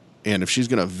 And if she's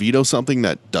going to veto something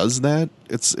that does that,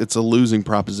 it's a losing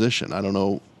proposition. I don't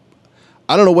know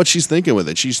what she's thinking with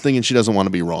it. She's thinking she doesn't want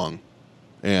to be wrong.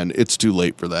 And it's too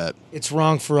late for that. It's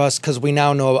wrong for us because we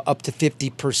now know up to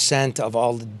 50% of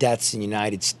all the deaths in the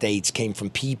United States came from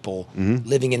people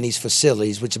living in these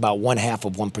facilities, which is about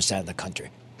 0.5% of the country.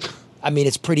 I mean,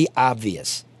 it's pretty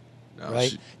obvious,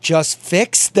 right? Just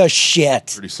fix the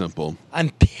shit. Pretty simple. I'm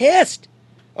pissed.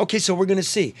 Okay, so we're going to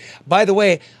see. By the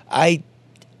way,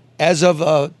 as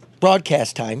of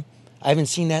broadcast time, I haven't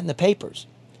seen that in the papers.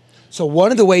 So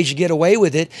one of the ways you get away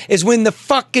with it is when the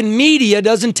fucking media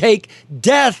doesn't take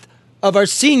death of our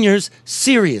seniors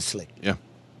seriously. Yeah.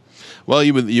 Well,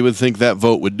 you would think that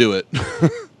vote would do it.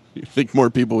 You think more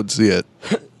people would see it.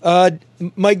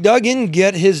 Mike Duggan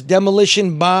get his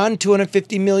demolition bond,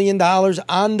 $250 million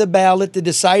on the ballot. The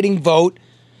deciding vote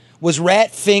was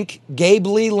Rat Fink, Gabe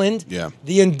Leland,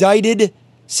 the indicted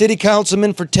city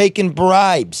councilman for taking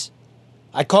bribes.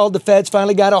 I called the feds,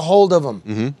 finally got a hold of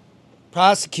them.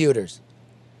 Prosecutors.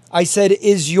 I said,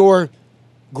 is your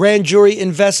grand jury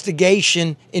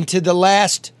investigation into the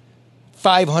last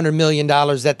 $500 million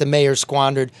that the mayor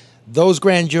squandered, those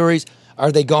grand juries,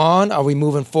 are they gone? Are we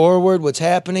moving forward? What's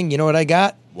happening? You know what I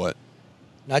got? What?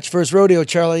 Not your first rodeo,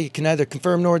 Charlie. You can neither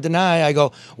confirm nor deny. I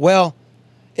go, well,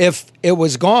 if it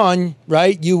was gone,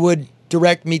 right, you would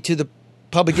direct me to the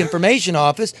public information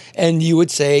office and you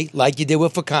would say, like you did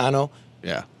with Ficano,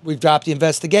 we've dropped the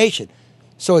investigation.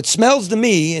 So it smells to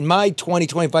me, in my 20,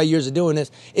 25 years of doing this,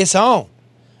 it's on.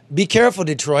 Be careful,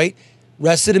 Detroit.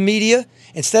 Rest of the media,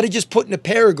 instead of just putting a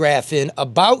paragraph in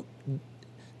about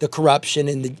the corruption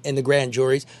in the grand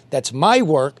juries, that's my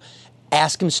work,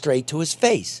 ask him straight to his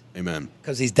face. Amen.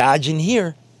 Because he's dodging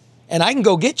here. And I can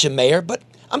go get you, Mayor, but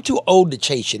I'm too old to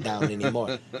chase you down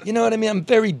anymore. You know what I mean? I'm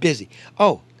very busy.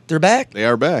 Oh, they're back? They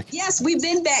are back. Yes, we've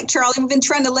been back, Charlie. We've been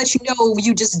trying to let you know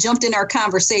you just jumped in our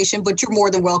conversation, but you're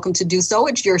more than welcome to do so.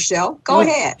 It's your show. Go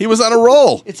ahead. He was on a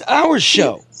roll. It's our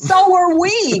show. So were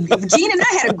we. Gene and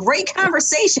I had a great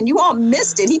conversation. You all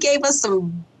missed it. He gave us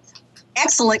some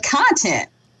excellent content.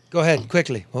 Go ahead,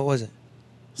 quickly. What was it?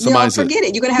 Forget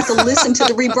it. You're going to have to listen to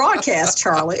the rebroadcast,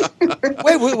 Charlie.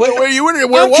 Wait,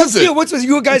 where was it? What's with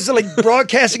you guys are like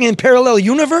broadcasting in parallel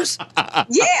universe?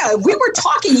 Yeah, we were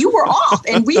talking. You were off,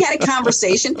 and we had a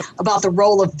conversation about the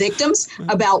role of victims,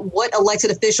 about what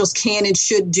elected officials can and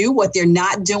should do, what they're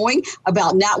not doing,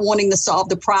 about not wanting to solve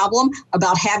the problem,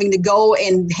 about having to go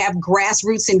and have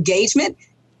grassroots engagement.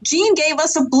 Gene gave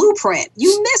us a blueprint.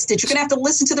 You missed it. You're going to have to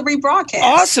listen to the rebroadcast.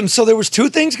 Awesome. So there was two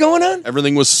things going on?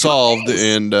 Everything was solved,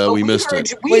 and we missed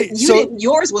it.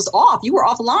 Yours was off. You were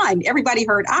offline. Everybody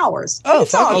heard ours. So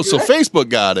Facebook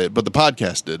got it, but the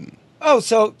podcast didn't.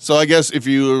 So I guess if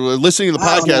you're listening to the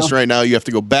podcast right now, you have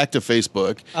to go back to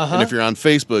Facebook. And if you're on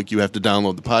Facebook, you have to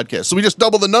download the podcast. So we just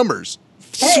double the numbers.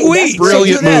 Hey, sweet.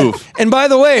 Brilliant move. And by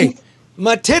the way,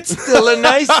 my tits still are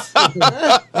nice.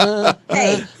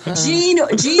 Hey,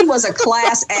 Gene was a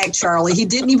class act, Charlie. He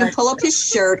didn't even pull up his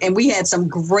shirt, and we had some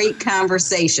great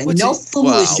conversation.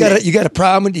 Foolishness. You got a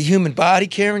problem with the human body,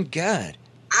 Karen? God.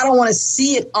 I don't want to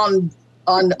see it on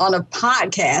a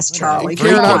podcast, Charlie.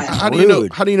 Karen, how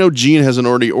do you know Gene hasn't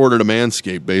already ordered a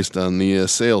manscape based on the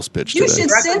sales pitch today?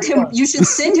 You should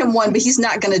send him one, but he's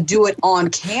not going to do it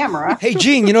on camera. Hey,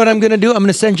 Gene, you know what I'm going to do? I'm going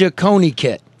to send you a Coney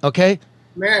kit, okay?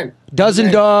 Man.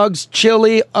 Dozen dogs,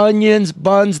 chili, onions,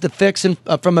 buns, the fix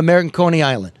from American Coney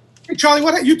Island. Hey,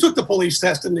 Charlie, you took the police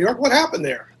test in New York. What happened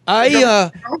there? I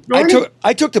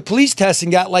took the police test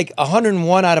and got like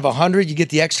 101 out of 100. You get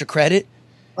the extra credit.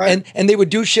 Right. And they would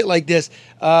do shit like this.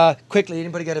 Quickly,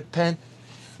 anybody got a pen?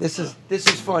 This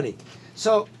is funny.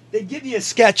 So they'd give you a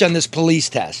sketch on this police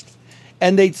test.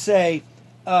 And they'd say,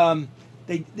 there'd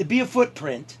be a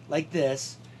footprint like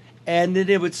this. And then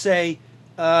it would say,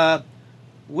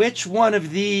 which one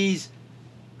of these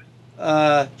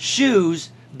shoes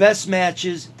best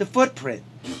matches the footprint?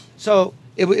 So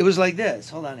it was like this.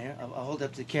 Hold on here. I'll hold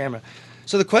up the camera.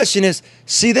 So the question is,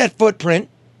 see that footprint?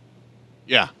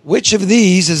 Yeah. Which of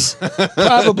these is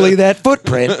probably that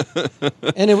footprint?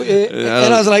 And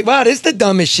and I was like, wow, this is the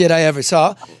dumbest shit I ever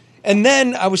saw. And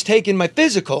then I was taking my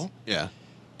physical. Yeah.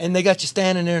 And they got you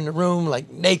standing there in the room like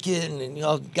naked,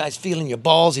 and guys feeling your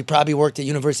balls. He probably worked at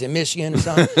University of Michigan or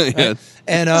something. Right?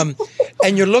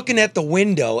 And you're looking at the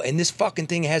window, and this fucking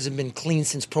thing hasn't been cleaned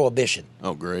since Prohibition.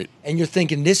 Oh, great. And you're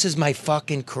thinking, this is my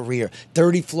fucking career.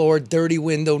 Dirty floor, dirty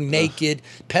window, naked,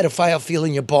 pedophile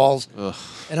feeling your balls. Ugh.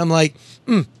 And I'm like,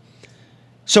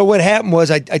 So what happened was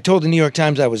I told the New York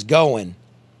Times I was going,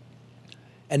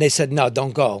 And they said, no,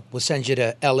 don't go. We'll send you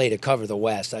to L.A. to cover the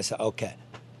West. I said, okay.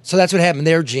 So that's what happened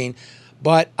there, Gene.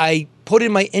 But I put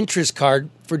in my interest card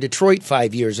for Detroit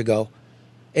 5 years ago,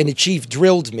 and the chief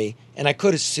drilled me, and I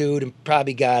could have sued and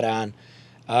probably got on.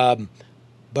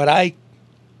 But I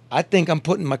think I'm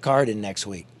putting my card in next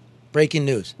week. Breaking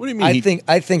news. What do you mean?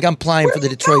 I think I'm applying for the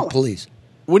Detroit police.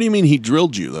 What do you mean he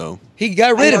drilled you, though? He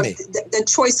got rid of me. The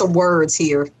choice of words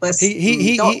here.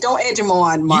 Don't edge him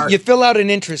on, Mark. You fill out an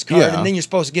interest card, and then you're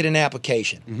supposed to get an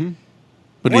application. Mm-hmm.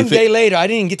 But One day later, I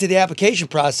didn't even get to the application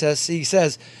process. He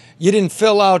says, you didn't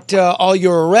fill out all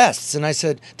your arrests. And I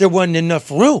said, there wasn't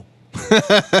enough room.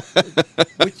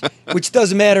 which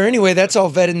doesn't matter anyway. That's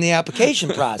all vetted in the application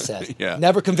process. Yeah.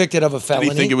 Never convicted of a felony.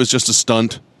 Did he think it was just a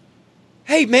stunt?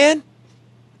 Hey, man,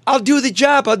 I'll do the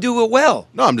job. I'll do it well.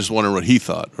 No, I'm just wondering what he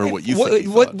thought or what you think he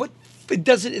thought. What it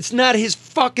doesn't. It's not his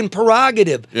fucking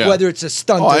prerogative whether it's a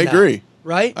stunt. I agree.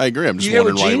 Right? I agree. I'm just you hear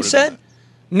wondering what Gene said.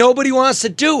 Nobody wants to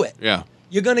do it. Yeah.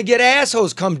 You're gonna get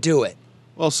assholes come do it.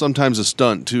 Well, sometimes a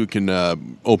stunt too can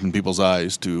open people's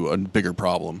eyes to a bigger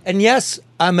problem. And yes,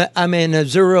 I'm an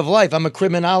observer of life. I'm a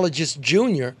criminologist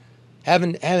junior,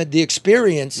 haven't had the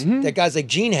experience that guys like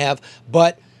Gene have,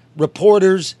 but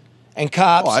reporters and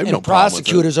cops and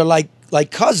prosecutors are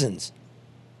like cousins.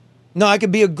 No, I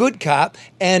could be a good cop,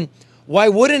 and why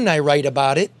wouldn't I write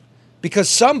about it? Because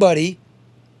somebody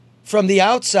from the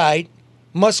outside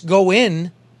must go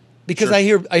in. Because I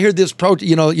hear this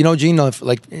Gene,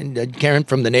 like Karen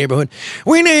from the neighborhood.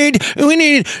 We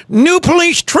need new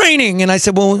police training, and I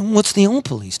said, well, what's the old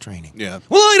police training? Yeah.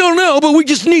 Well, I don't know, but we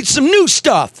just need some new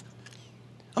stuff.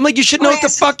 I'm like, you should know what the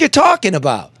fuck you're talking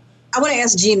about. I want to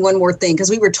ask Gene one more thing because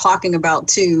we were talking about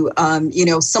too,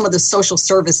 some of the social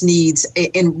service needs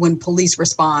when police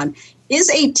respond. Is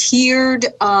a tiered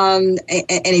and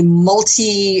a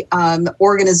multi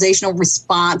organizational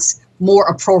response more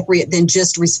appropriate than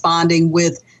just responding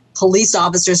with police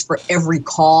officers for every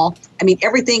call? I mean,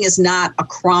 everything is not a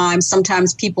crime.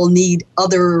 Sometimes people need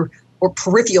other or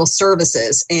peripheral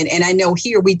services. And I know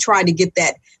here we try to get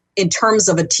that in terms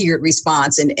of a tiered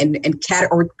response and kind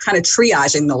of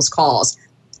triaging those calls.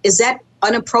 Is that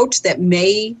an approach that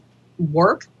may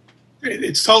work?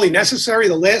 It's totally necessary.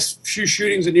 The last few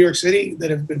shootings in New York City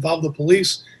that have involved the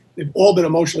police, they've all been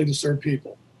emotionally disturbed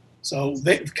people. So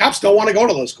cops don't want to go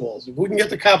to those calls. If we can get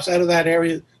the cops out of that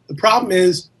area, the problem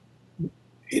is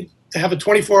to have a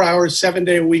 24-hour,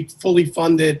 7-day-a-week, fully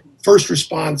funded first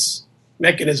response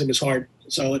mechanism is hard.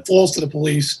 So it falls to the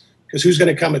police because who's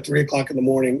going to come at 3 o'clock in the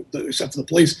morning except for the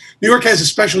police? New York has a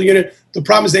special unit. The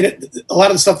problem is a lot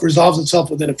of the stuff resolves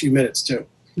itself within a few minutes too.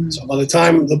 Mm-hmm. So by the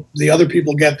time the other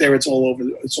people get there, it's all over.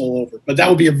 It's all over. But that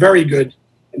would be a very good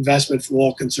investment for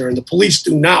all concerned. The police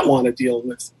do not want to deal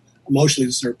with emotionally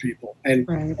disturbed people. And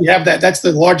we have that. That's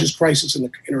the largest crisis in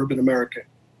urban America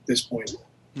at this point.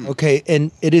 Okay,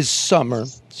 and it is summer,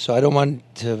 so I don't want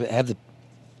to have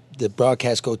the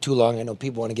broadcast go too long. I know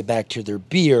people want to get back to their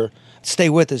beer. Stay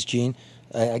with us, Gene.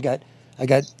 I got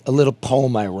a little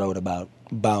poem I wrote about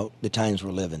the times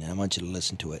we're living in. I want you to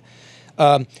listen to it.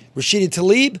 Rashida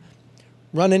Tlaib,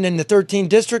 running in the 13th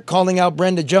district, calling out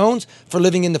Brenda Jones for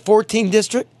living in the 14th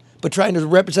district, but trying to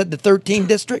represent the 13th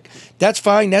district. That's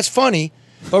fine. That's funny.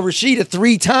 But Rashida,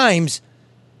 3 times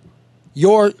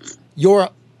your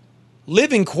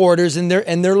living quarters and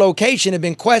their location have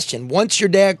been questioned. Once your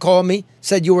dad called me,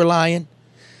 said you were lying.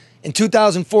 In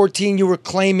 2014, you were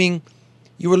claiming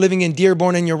you were living in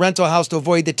Dearborn in your rental house to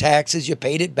avoid the taxes. You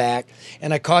paid it back.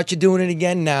 And I caught you doing it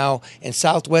again now in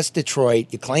Southwest Detroit.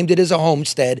 You claimed it as a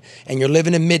homestead, and you're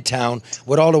living in Midtown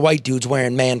with all the white dudes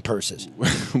wearing man purses.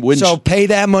 So pay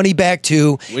that money back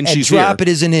too, and drop it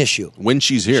as an issue. When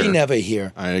she's here. She never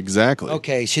here. Exactly.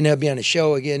 Okay, she'll never be on the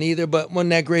show again either, but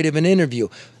wasn't that great of an interview.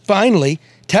 Finally,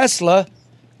 Tesla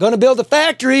going to build a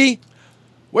factory.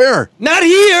 Where? Not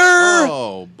here.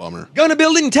 Oh, bummer. Going to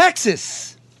build it in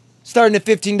Texas. Starting at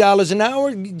 $15 an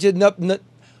hour,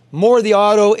 more of the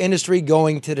auto industry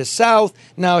going to the south.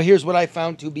 Now, here's what I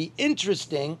found to be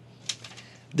interesting.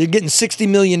 They're getting $60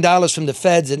 million from the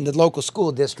feds and the local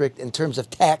school district in terms of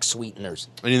tax sweeteners.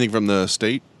 Anything from the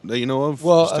state that you know of?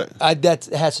 Well, that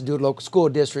has to do with local school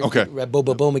district. Okay. Boom,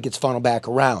 boom, boom, it gets funneled back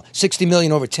around. $60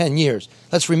 million over 10 years.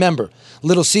 Let's remember,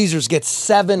 Little Caesars gets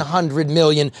 $700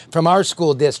 million from our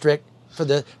school district for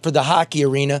the hockey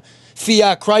arena.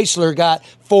 Fiat Chrysler got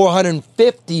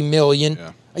 $450 million.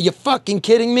 Yeah. Are you fucking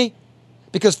kidding me?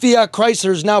 Because Fiat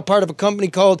Chrysler is now part of a company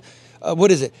called,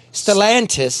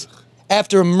 Stellantis.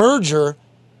 After a merger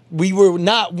we were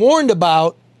not warned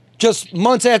about just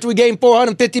months after we gave him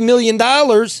 $450 million,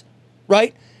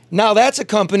 right? Now that's a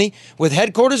company with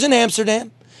headquarters in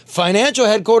Amsterdam, financial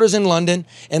headquarters in London,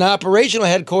 and operational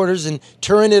headquarters in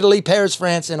Turin, Italy, Paris,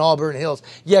 France, and Auburn Hills.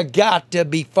 You got to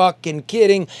be fucking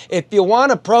kidding. If you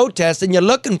want to protest and you're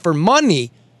looking for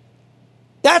money,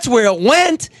 that's where it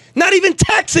went. Not even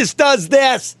Texas does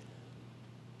this.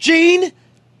 Gene,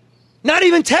 not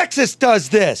even Texas does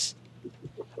this.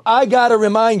 I got to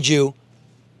remind you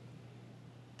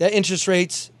that interest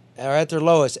rates are at their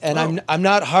lowest. And I'm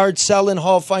not hard selling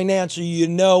Hall Financial. You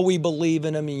know we believe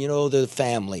in them, and you know the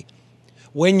family.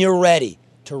 When you're ready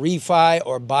to refi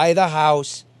or buy the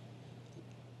house,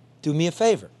 do me a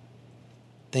favor.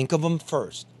 Think of them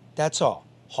first. That's all.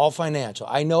 Hall Financial.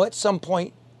 I know at some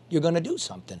point you're going to do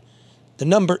something. The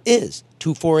number is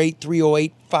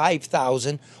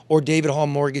 248-308-5000 or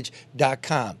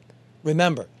davidhallmortgage.com.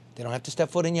 Remember, they don't have to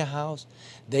step foot in your house.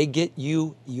 They get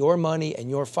you your money and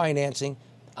your financing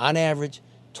on average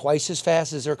twice as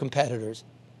fast as their competitors.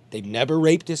 They've never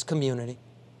raped this community,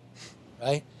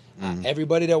 right?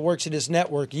 Everybody that works at this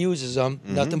network uses them.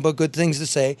 Nothing but good things to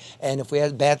say. And if we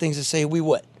had bad things to say, we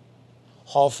would.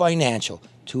 Hall Financial,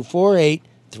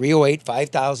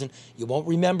 248-308-5000. You won't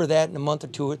remember that in a month or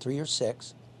 2 or 3 or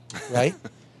 6, right?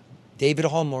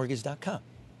 davidhallmortgage.com.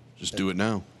 Just do it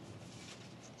now.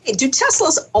 Hey, do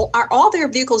Teslas, are all their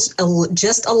vehicles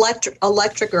just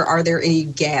electric, or are there any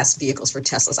gas vehicles for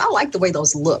Teslas? I like the way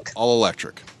those look. All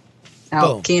electric.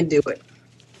 Oh, Boom. can't do it.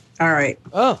 All right.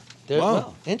 Oh, Wow.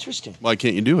 well, interesting. Why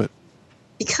can't you do it?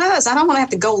 Because I don't want to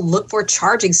have to go look for a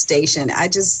charging station.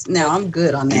 I'm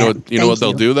good on that. You know what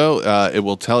they'll do, though? It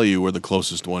will tell you where the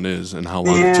closest one is and how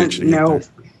long it takes you to get there.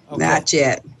 Not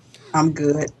yet. I'm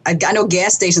good. I know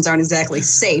gas stations aren't exactly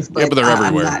safe, but, but they're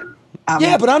everywhere.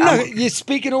 But I'm not.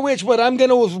 Speaking of which, I'm going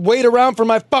to wait around for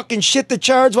my fucking shit to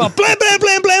charge while blam, blam,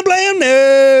 blam, blam, blam.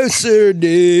 No, sir,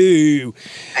 no.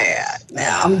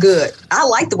 Yeah, I'm good. I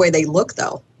like the way they look,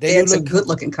 though. It's a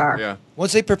good-looking car. Yeah.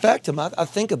 Once they perfect them, I'll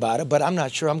think about it, but I'm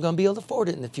not sure I'm going to be able to afford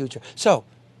it in the future. So,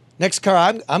 next car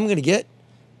I'm going to get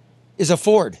is a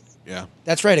Ford. Yeah.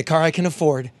 That's right, a car I can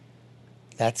afford.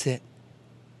 That's it.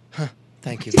 Huh.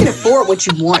 Thank you. You can afford what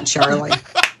you want, Charlie.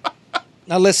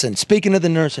 Now listen, speaking of the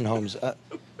nursing homes,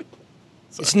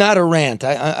 it's not a rant.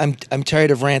 I'm tired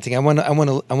of ranting. I want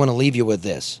to leave you with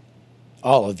this,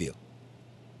 all of you.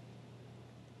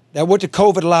 That what the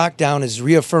COVID lockdown has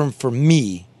reaffirmed for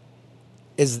me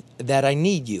is that I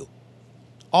need you,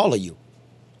 all of you.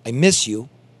 I miss you,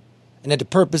 and that the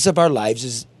purpose of our lives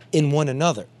is in one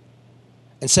another.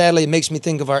 And sadly, it makes me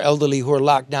think of our elderly who are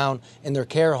locked down in their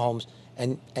care homes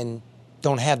and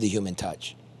don't have the human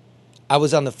touch. I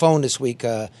was on the phone this week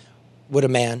with a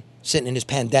man sitting in his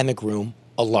pandemic room,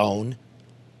 alone,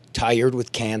 tired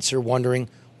with cancer, wondering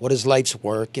what his life's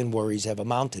work and worries have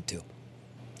amounted to.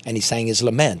 And he sang his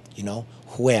lament,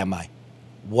 who am I?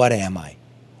 What am I?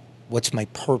 What's my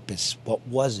purpose? What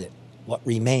was it? What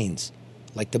remains?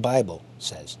 Like the Bible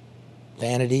says,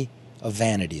 vanity of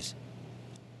vanities.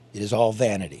 It is all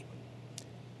vanity.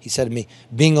 He said to me,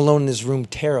 being alone in this room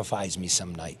terrifies me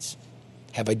some nights.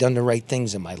 Have I done the right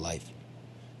things in my life?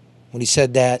 When he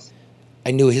said that,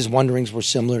 I knew his wonderings were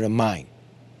similar to mine.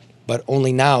 But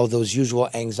only now those usual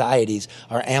anxieties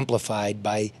are amplified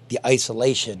by the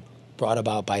isolation brought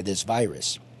about by this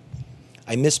virus.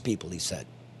 I miss people, he said.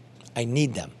 I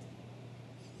need them.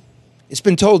 It's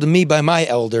been told to me by my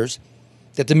elders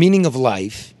that the meaning of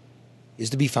life is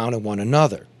to be found in one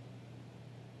another.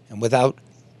 And without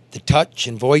the touch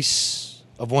and voice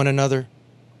of one another,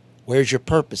 where's your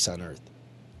purpose on earth?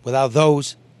 Without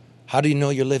those, how do you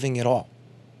know you're living at all?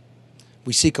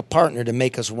 We seek a partner to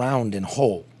make us round and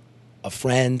whole. A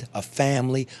friend, a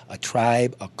family, a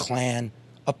tribe, a clan,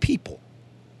 a people.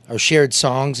 Our shared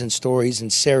songs and stories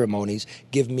and ceremonies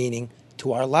give meaning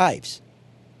to our lives.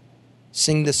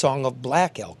 Sing the song of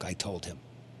Black Elk, I told him.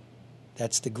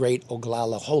 That's the great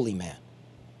Oglala holy man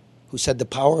who said the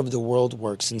power of the world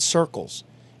works in circles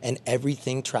and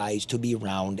everything tries to be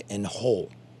round and whole.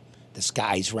 The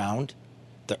sky's round,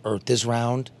 the earth is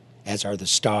round, as are the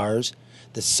stars.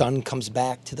 The sun comes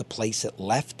back to the place it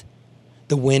left.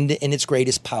 The wind in its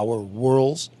greatest power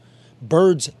whirls.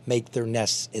 Birds make their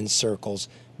nests in circles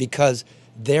because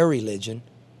their religion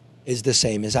is the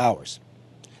same as ours.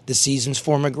 The seasons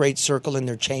form a great circle and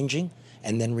they're changing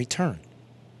and then return.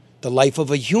 The life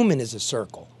of a human is a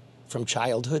circle from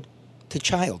childhood to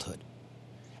childhood.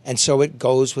 And so it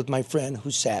goes with my friend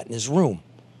who sat in his room,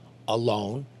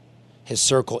 alone, his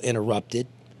circle interrupted,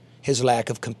 his lack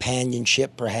of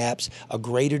companionship perhaps a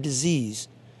greater disease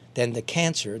than the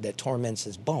cancer that torments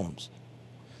his bones.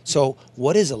 So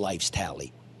what is a life's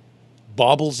tally?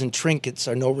 Baubles and trinkets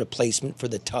are no replacement for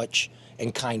the touch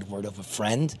and kind word of a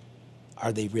friend.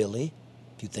 Are they really,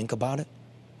 if you think about it?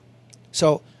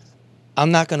 So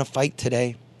I'm not going to fight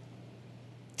today.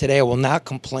 Today I will not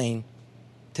complain.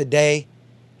 Today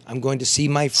I'm going to see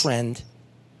my friend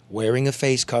wearing a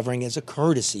face covering as a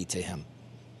courtesy to him.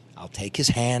 I'll take his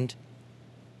hand.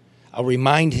 I'll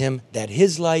remind him that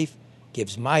his life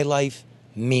gives my life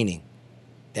meaning,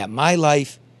 that my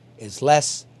life is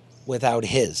less without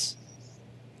his.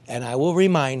 And I will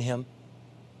remind him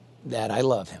that I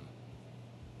love him.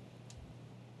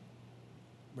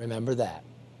 Remember that.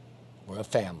 We're a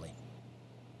family.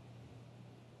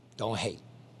 Don't hate.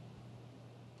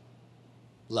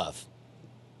 Love.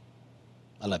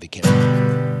 I love you, kid.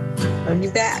 Love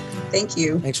you back. Thank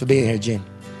you. Thanks for being here, Gene.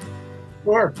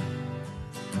 Sure.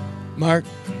 Mark,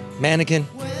 mannequin.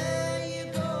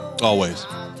 Always.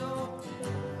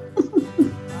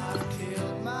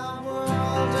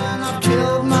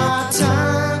 Kill